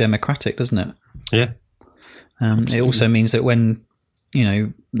easy and democratic, doesn't it? Yeah. It also means that when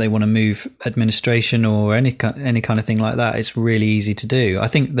they want to move administration or any kind of thing like that, it's really easy to do. I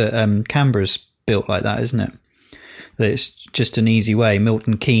think that Canberra's built like that, isn't it? That it's just an easy way.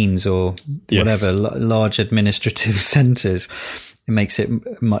 Milton Keynes or whatever, large administrative centres, it makes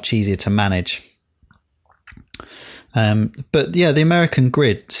it much easier to manage. But yeah, the American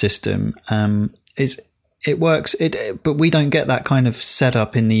grid system it works. But we don't get that kind of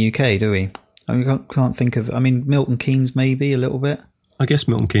setup in the UK, do we? I mean, can't think of. I mean, Milton Keynes maybe a little bit. I guess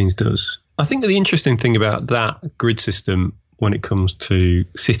Milton Keynes does. I think that the interesting thing about that grid system when it comes to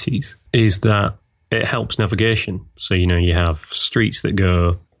cities is that it helps navigation. So, you have streets that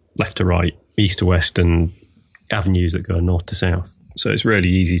go left to right, east to west, and avenues that go north to south. So it's really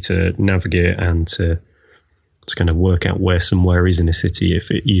easy to navigate and to kind of work out where somewhere is in a city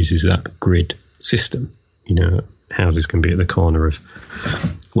if it uses that grid system. Houses can be at the corner of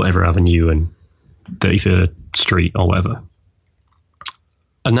whatever avenue and 33rd Street or whatever.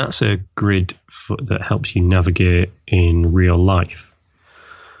 And that's a grid that helps you navigate in real life.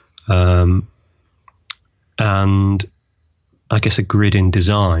 And I guess a grid in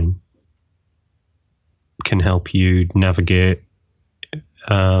design can help you navigate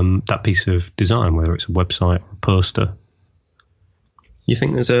that piece of design, whether it's a website or a poster. You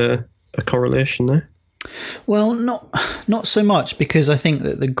think there's a correlation there? Well, not so much, because I think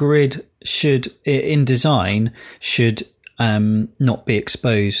that the grid in design should not be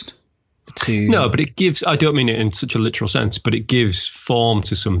exposed to. No, but it gives. I don't mean it in such a literal sense, but it gives form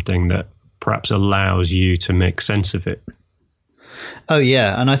to something that perhaps allows you to make sense of it. Oh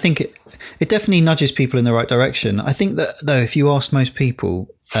yeah, and I think it definitely nudges people in the right direction. I think that though, if you ask most people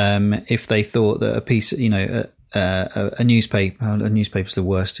if they thought that a piece, a newspaper's the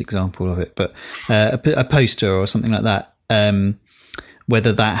worst example of it, but a poster or something like that,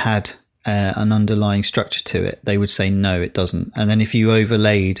 whether that had an underlying structure to it, they would say no, it doesn't. And then if you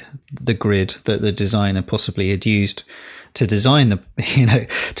overlaid the grid that the designer possibly had used to design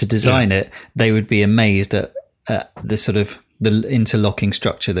it, they would be amazed at the sort of the interlocking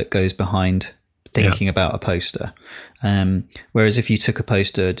structure that goes behind thinking about a poster. Whereas if you took a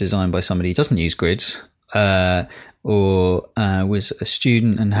poster designed by somebody who doesn't use grids, or was a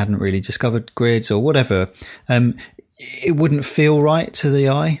student and hadn't really discovered grids or whatever, it wouldn't feel right to the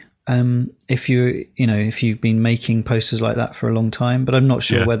eye. If you've been making posters like that for a long time, but I'm not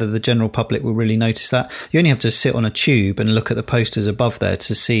sure whether the general public will really notice that. You only have to sit on a tube and look at the posters above there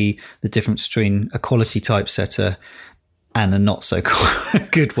to see the difference between a quality typesetter and a not so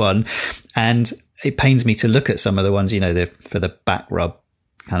good one. And it pains me to look at some of the ones, for the back rub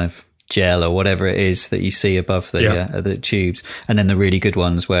kind of gel or whatever it is that you see above the tubes, and then the really good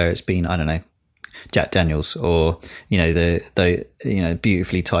ones where it's been, I don't know, Jack Daniels or the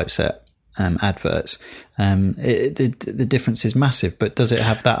beautifully typeset adverts. The difference is massive, but does it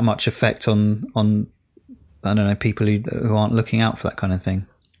have that much effect on I don't know, people who aren't looking out for that kind of thing?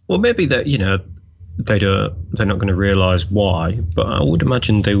 Well, maybe that they're not going to realise why, but I would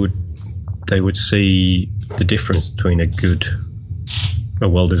imagine they would see the difference between a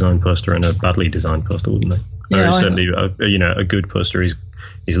well-designed poster and a badly designed poster, wouldn't they? Yeah, certainly, a good poster is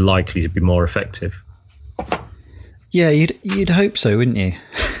likely to be more effective. Yeah, you'd hope so, wouldn't you?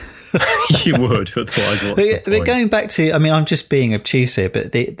 You would, otherwise what's the point? But going back to, I mean, I'm just being obtuse here,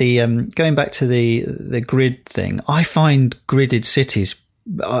 but the going back to the grid thing, I find gridded cities.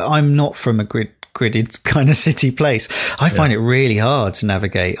 I'm not from a gridded kind of city place. I find it really hard to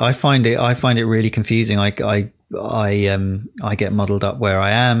navigate. I find it really confusing. I get muddled up where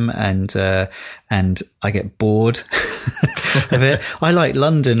I am, and I get bored of it. I like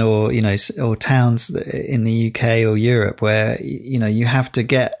London or towns in the UK or Europe where you have to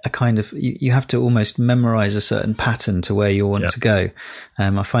get a kind of you have to almost memorize a certain pattern to where you want to go.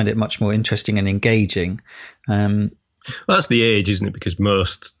 I find it much more interesting and engaging. Well, that's the age, isn't it? Because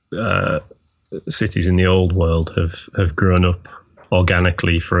most cities in the old world have grown up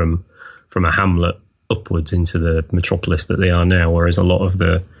organically from a hamlet upwards into the metropolis that they are now, whereas a lot of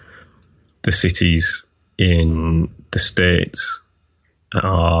the cities in the States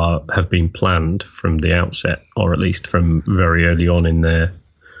have been planned from the outset, or at least from very early on in their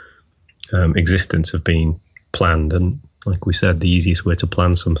existence have been planned. And like we said, the easiest way to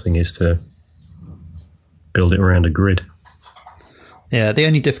plan something is to build it around a grid. Yeah, the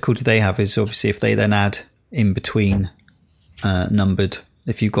only difficulty they have is obviously if they then add in between numbered.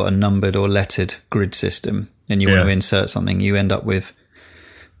 If you've got a numbered or lettered grid system and you want to insert something, you end up with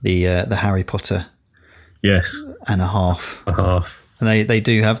the Harry Potter. Yes. And a half. And they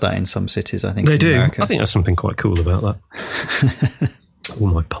do have that in some cities, I think. They do. America. I think there's something quite cool about that. All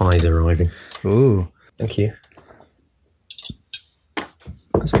my pie's arriving. Ooh. Thank you.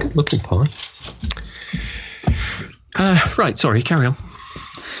 That's a good looking pie. Right, sorry, carry on.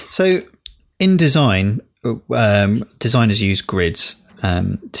 So in design, designers use grids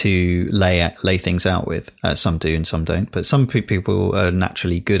to lay things out with. Some do and some don't, but some people are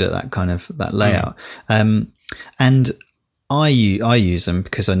naturally good at that layout. And I use them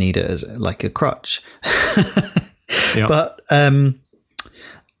because I need it as like a crutch. Yeah. But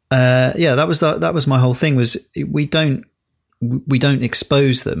that was my whole thing. Was we don't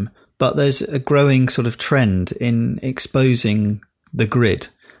expose them, but there's a growing sort of trend in exposing the grid.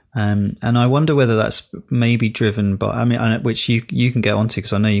 And I wonder whether that's maybe driven by, which you can get onto,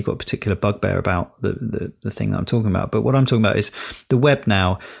 because I know you've got a particular bugbear about the thing that I'm talking about. But what I'm talking about is the web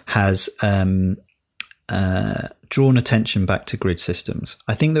now has drawn attention back to grid systems.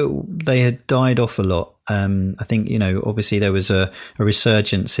 I think that they had died off a lot. I think, obviously there was a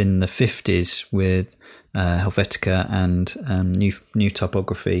resurgence in the 50s with Helvetica and new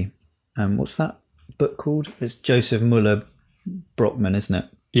typography. What's that book called? It's Joseph Muller Brockman, isn't it?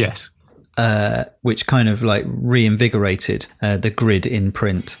 Yes. Which kind of like reinvigorated the grid in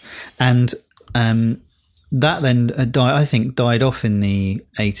print. And that then died off in the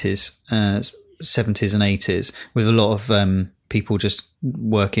 80s, 70s and 80s, with a lot of people just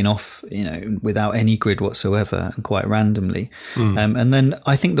working off, without any grid whatsoever and quite randomly. And then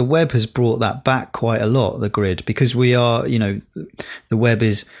I think the web has brought that back quite a lot, the grid, because we are, the web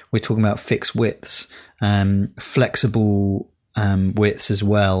we're talking about fixed widths, flexible widths as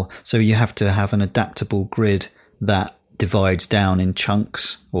well. So you have to have an adaptable grid that divides down in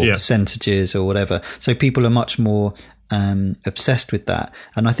chunks or percentages or whatever. So people are much more obsessed with that.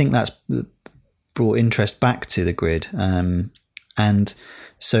 And I think that's brought interest back to the grid. And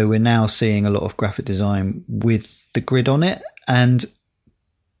so we're now seeing a lot of graphic design with the grid on it, and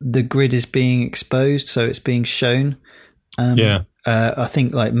the grid is being exposed. So it's being shown. I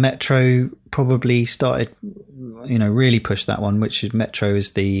think like Metro probably started, really pushed that one, which is Metro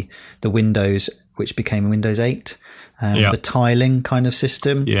is the Windows, which became Windows 8, the tiling kind of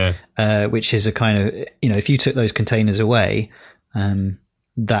system, which is a kind of, if you took those containers away,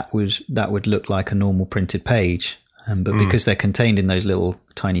 that would look like a normal printed page. But because they're contained in those little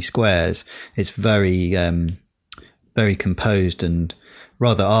tiny squares, it's very, very composed and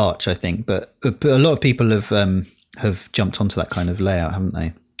rather arch, I think. But a lot of people have jumped onto that kind of layout, haven't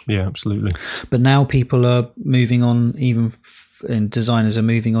they? Yeah, absolutely. But now people are moving on, and designers are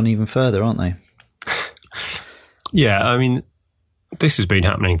moving on even further, aren't they? Yeah, this has been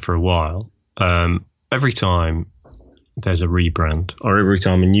happening for a while. Every time there's a rebrand, or every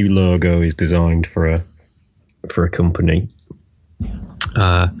time a new logo is designed for a company,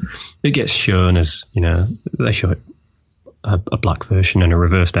 it gets shown as, they show it a black version and a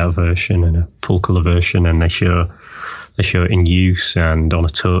reversed out version and a full color version, and they show it in use and on a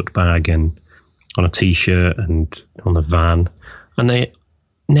tote bag and on a t-shirt and on a van. And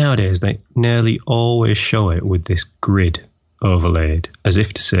nowadays they nearly always show it with this grid overlaid, as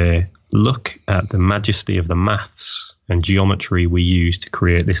if to say, look at the majesty of the maths and geometry we use to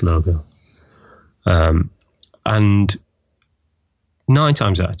create this logo. And 9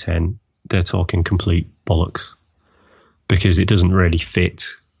 times out of 10, they're talking complete bollocks, because it doesn't really fit,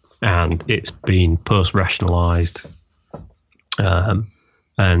 and it's been post-rationalised,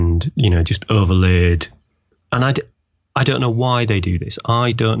 and just overlaid. And I don't know why they do this.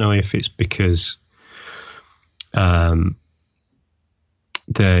 I don't know if it's because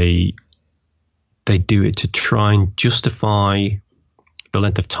they do it to try and justify the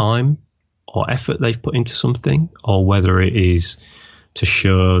length of time or effort they've put into something, or whether it is to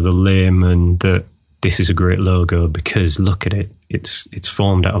show the layman that this is a great logo because look at it, it's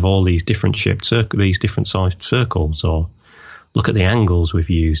formed out of all these different shaped these different sized circles, or look at the angles we've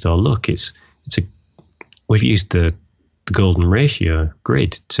used, or look, we've used the golden ratio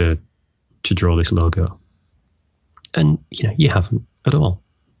grid to draw this logo. And you haven't at all.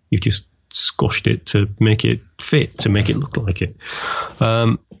 You've just squashed it to make it fit, to make it look like it.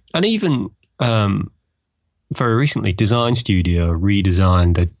 And even very recently, Design Studio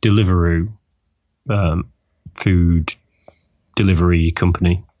redesigned the Deliveroo food delivery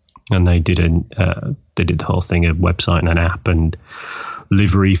company, and they did the whole thing, a website and an app and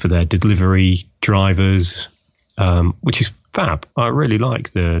livery for their delivery drivers, which is fab. I really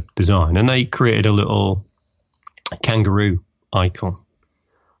like the design, and they created a little kangaroo icon,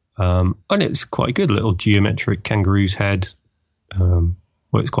 and it's quite good, little geometric kangaroo's head,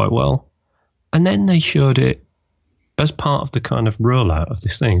 works quite well. And then they showed it as part of the kind of rollout of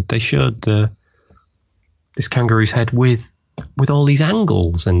this thing. They showed this kangaroo's head with all these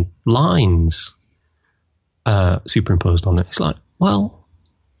angles and lines superimposed on it. It's like, well,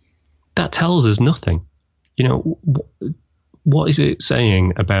 that tells us nothing. What is it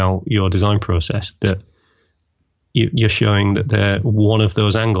saying about your design process that you're showing that one of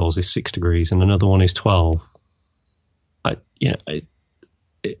those angles is 6 degrees and another one is 12?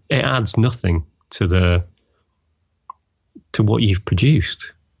 It adds nothing to what you've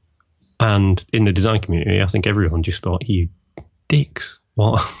produced. And in the design community, I think everyone just thought, you dicks,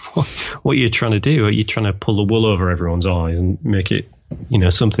 what are you trying to do? Are you trying to pull the wool over everyone's eyes and make it,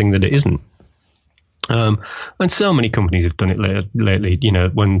 something that it isn't? And so many companies have done it lately.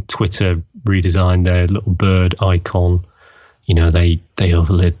 When Twitter redesigned their little bird icon, they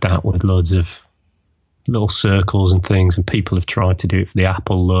overlaid that with loads of little circles and things, and people have tried to do it for the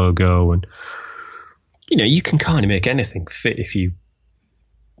Apple logo. And you can kind of make anything fit if you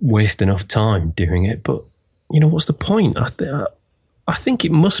waste enough time doing it. But what's the point? I think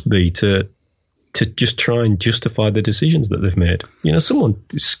it must be to just try and justify the decisions that they've made. Someone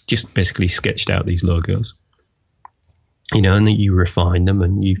just basically sketched out these logos, and then you refine them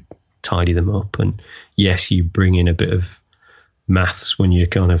and you tidy them up, and yes, you bring in a bit of maths when you're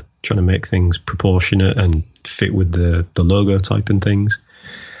kind of trying to make things proportionate and fit with the logo type and things.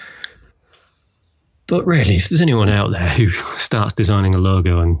 But really, if there's anyone out there who starts designing a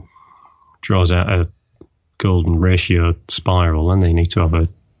logo and draws out a golden ratio spiral, then they need to have a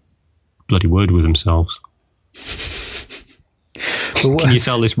bloody word with themselves. Can you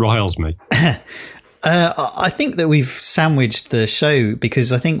tell this riles me? I think that we've sandwiched the show,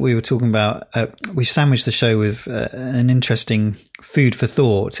 because I think we were talking about we've sandwiched the show with an interesting food for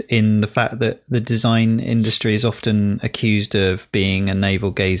thought, in the fact that the design industry is often accused of being a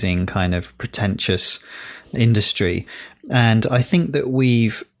navel-gazing kind of pretentious industry, and I think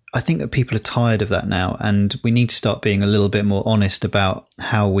that people are tired of that now, and we need to start being a little bit more honest about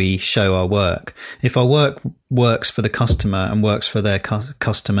how we show our work. If our work works for the customer and works for their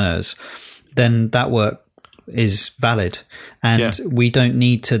customers, then that work is valid, and we don't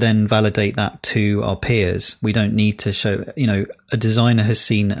need to then validate that to our peers. We don't need to show, a designer has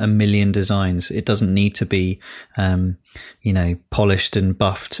seen a million designs. It doesn't need to be, polished and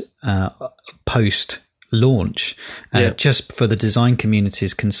buffed post launch, just for the design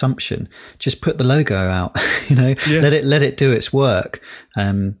community's consumption. Just put the logo out, let it do its work.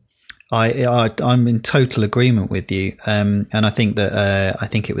 I'm in total agreement with you, and I think that I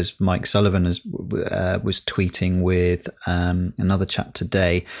think it was Mike Sullivan was tweeting with another chap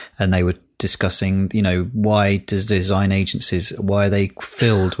today, and they were discussing, why does design agencies, why are they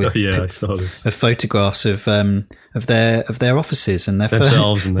filled with of photographs of their offices and their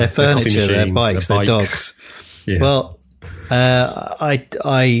themselves and their furniture, their bikes, their dogs. Yeah. Well,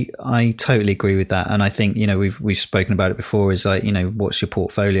 I totally agree with that, and I think we've spoken about it before. Is like what's your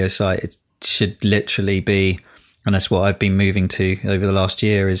portfolio site? It should literally be, and that's what I've been moving to over the last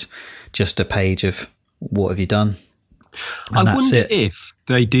year, is just a page of what have you done. And I wonder if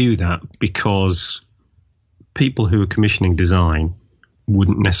they do that because people who are commissioning design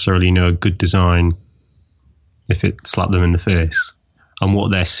wouldn't necessarily know good design if it slapped them in the face, and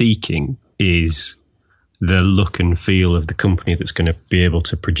what they're seeking is the look and feel of the company that's going to be able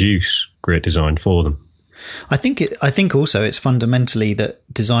to produce great design for them. I think also it's fundamentally that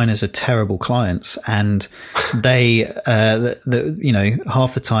designers are terrible clients, and they,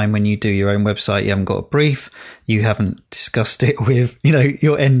 half the time when you do your own website, you haven't got a brief, you haven't discussed it with,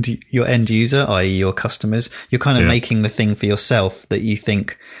 your end user, i.e. your customers. You're kind of making the thing for yourself that you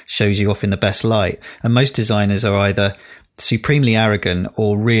think shows you off in the best light. And most designers are either supremely arrogant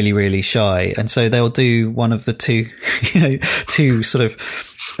or really, really shy, and so they'll do one of the two sort of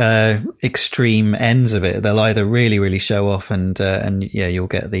extreme ends of it. They'll either really, really show off, and you'll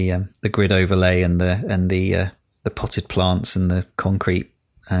get the grid overlay and the potted plants and the concrete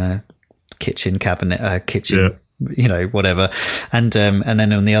kitchen cabinet whatever, and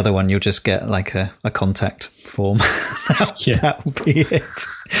then on the other one you'll just get like a contact form. That will be it.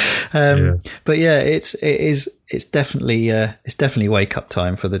 But it's definitely wake up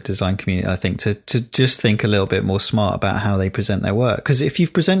time for the design community, I think, to just think a little bit more smart about how they present their work. Because if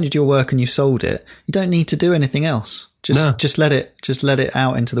you've presented your work and you've sold it, you don't need to do anything else. Just let it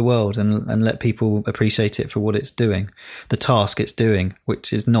out into the world and let people appreciate it for what it's doing, the task it's doing,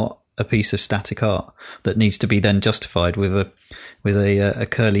 which is not a piece of static art that needs to be then justified with a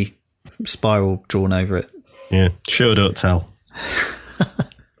curly spiral drawn over it. Yeah, sure, don't tell.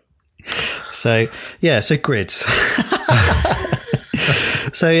 So grids.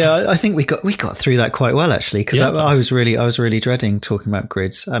 I think we got through that quite well, actually, because I was really dreading talking about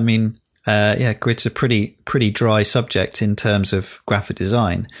grids. I mean, grids are pretty dry subject in terms of graphic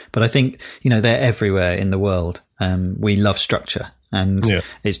design, but I think they're everywhere in the world. We love structure, and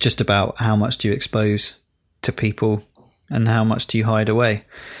it's just about how much do you expose to people and how much do you hide away,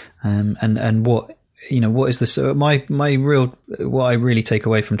 and what is what I really take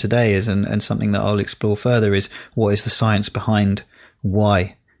away from today is, and something that I'll explore further, is what is the science behind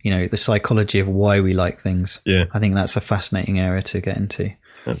why, the psychology of why we like things. Yeah, I think that's a fascinating area to get into.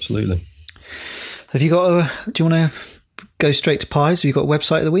 Absolutely. Have you got do you want to go straight to pies? Have you got a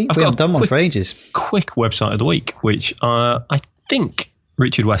website of the week? We haven't done one for ages. Quick website of the week, which I think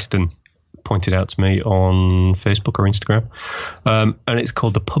Richard Weston pointed out to me on Facebook or Instagram, and it's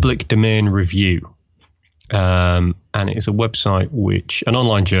called the Public Domain Review, and it is a website an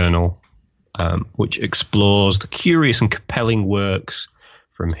online journal which explores the curious and compelling works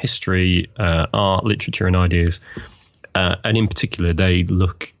from history, art, literature, and ideas. And in particular, they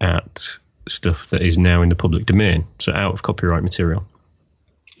look at stuff that is now in the public domain, so out of copyright material.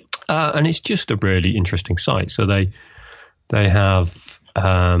 And it's just a really interesting site. So they have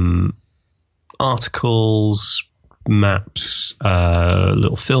articles, maps,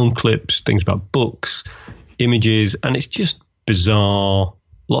 little film clips, things about books, images, and it's just bizarre,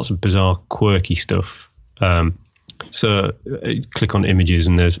 lots of bizarre, quirky stuff. So click on images,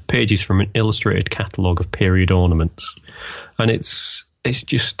 and there's pages from an illustrated catalogue of period ornaments, and it's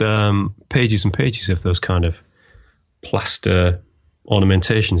just pages and pages of those kind of plaster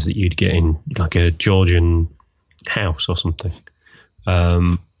ornamentations that you'd get in like a Georgian house or something,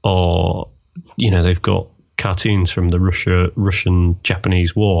 or they've got cartoons from the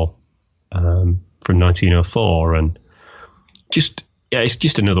Russian-Japanese War from 1904, and it's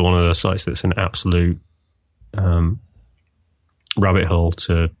just another one of those sites that's an absolute rabbit hole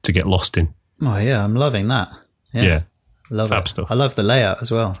to get lost in. Oh yeah, I'm loving that. Yeah. Love Fab it. Stuff. I love the layout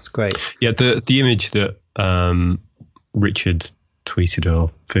as well. It's great. Yeah, the image that Richard tweeted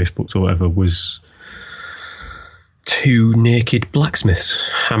or Facebooked or whatever was two naked blacksmiths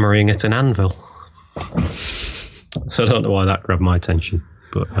hammering at an anvil. So I don't know why that grabbed my attention,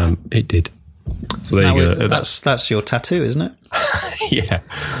 but it did. So there you go. That's your tattoo, isn't it? Yeah.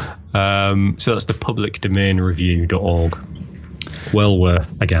 So that's the publicdomainreview.org. Well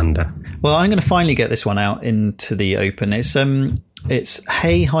worth a gander. Well, I'm going to finally get this one out into the open. It's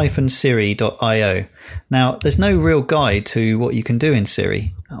hey-siri.io. Now, there's no real guide to what you can do in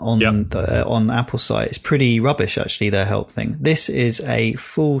Siri on Apple site. It's pretty rubbish, actually, their help thing. This is a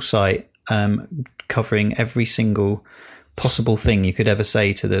full site covering every single possible thing you could ever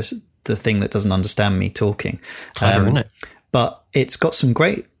say to the thing that doesn't understand me talking. Clever, isn't it? But it's got some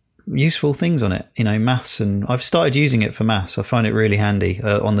great useful things on it, maths, and I've started using it for maths. I find it really handy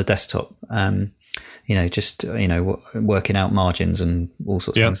on the desktop. just working out margins and all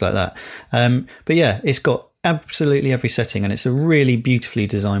sorts of things like that. But yeah, it's got absolutely every setting, and it's a really beautifully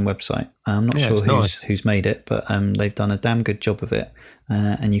designed website. I'm not sure who's made it, but they've done a damn good job of it.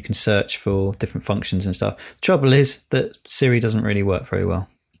 And you can search for different functions and stuff. Trouble is that Siri doesn't really work very well.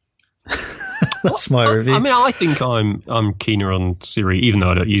 That's my review. I mean, I think I'm keener on Siri, even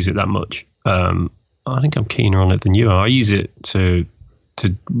though I don't use it that much. I think I'm keener on it than you are. I use it to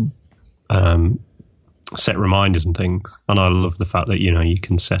set reminders and things, and I love the fact that you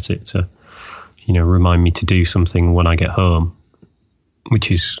can set it to remind me to do something when I get home,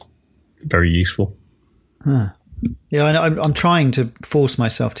 which is very useful. Yeah, I'm trying to force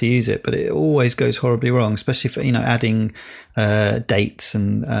myself to use it, but it always goes horribly wrong, especially for adding dates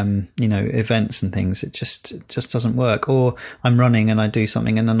and events and things. It just doesn't work. Or I'm running and I do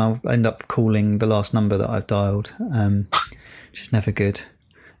something and then I'll end up calling the last number that I've dialed, which is never good.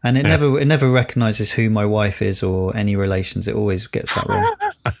 And it never recognises who my wife is or any relations. It always gets that wrong.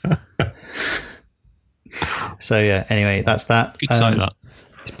 So yeah. Anyway, that's that. Good say that.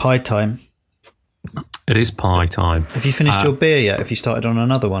 It's pie time. It is pie time. Have you finished your beer yet? Have you started on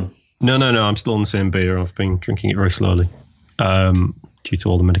another one? No. I'm still on the same beer. I've been drinking it very slowly due to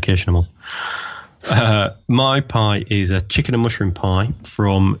all the medication I'm on. My pie is a chicken and mushroom pie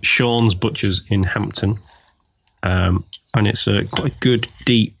from Sean's Butchers in Hampton. And it's a quite good,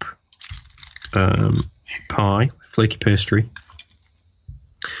 deep pie, flaky pastry.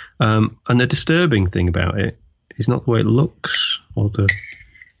 And the disturbing thing about it is not the way it looks or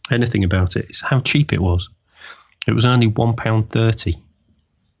anything about it. It's how cheap it was. It was only £1.30.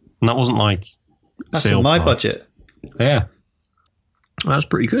 And that wasn't like that's in my budget. Yeah. That's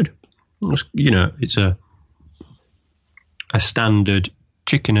pretty good. It's a standard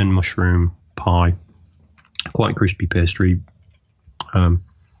chicken and mushroom pie. Quite crispy pastry.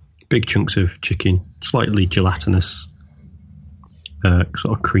 Big chunks of chicken. Slightly gelatinous. Sort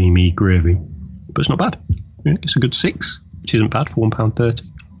of creamy gravy. But it's not bad. It's a good 6, which isn't bad for £1.30.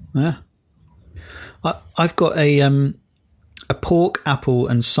 Yeah. I've got a pork, apple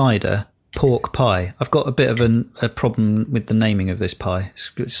and cider pork pie. I've got a bit of a problem with the naming of this pie.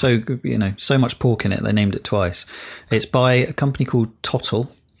 It's so much pork in it, they named it twice. It's by a company called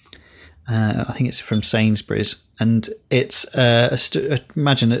Tottle. I think it's from Sainsbury's, and it's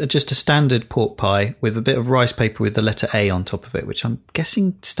imagine just a standard pork pie with a bit of rice paper with the letter A on top of it, which I'm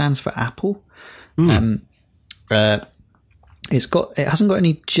guessing stands for apple. It hasn't got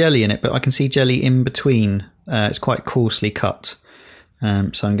any jelly in it, but I can see jelly in between. It's quite coarsely cut. So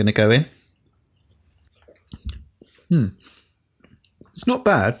I'm going to go in. It's not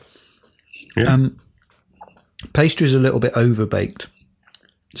bad. Yeah. Pastry is a little bit overbaked,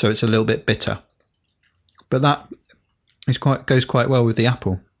 so it's a little bit bitter. But that goes quite well with the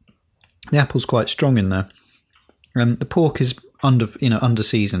apple. The apple's quite strong in there. The pork is under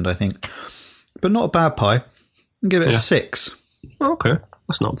seasoned, I think, but not a bad pie. I'll give it a 6. Okay,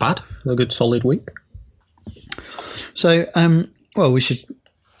 that's not bad. A good solid week. So, we should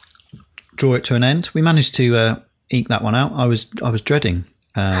draw it to an end. We managed to eke that one out. I was dreading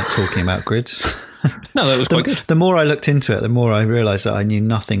talking about grids. No, that was quite good. The more I looked into it, the more I realised that I knew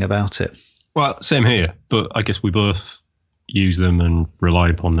nothing about it. Well, same here, but I guess we both use them and rely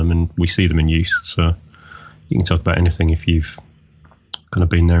upon them, and we see them in use. So you can talk about anything if you've kind of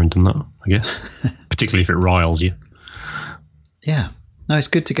been there and done that, I guess. Particularly if it riles you. Yeah. No, it's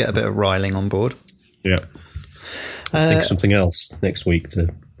good to get a bit of riling on board. Yeah. Let's think of something else next week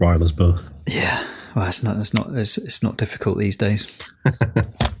to rile us both. Yeah. Well, it's not difficult these days.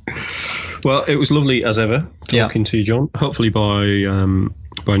 Well, it was lovely as ever talking to you, John. Hopefully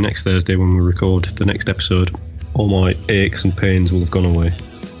by next Thursday when we record the next episode, all my aches and pains will have gone away.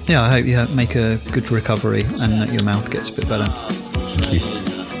 Yeah, I hope you make a good recovery and that your mouth gets a bit better. Thank you.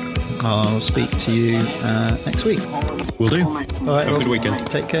 I'll speak to you next week. Will do. All right. Have a good weekend.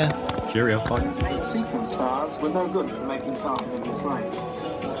 Take care. Cheerio. Bye. Sequence stars were no good for making carpet in this range.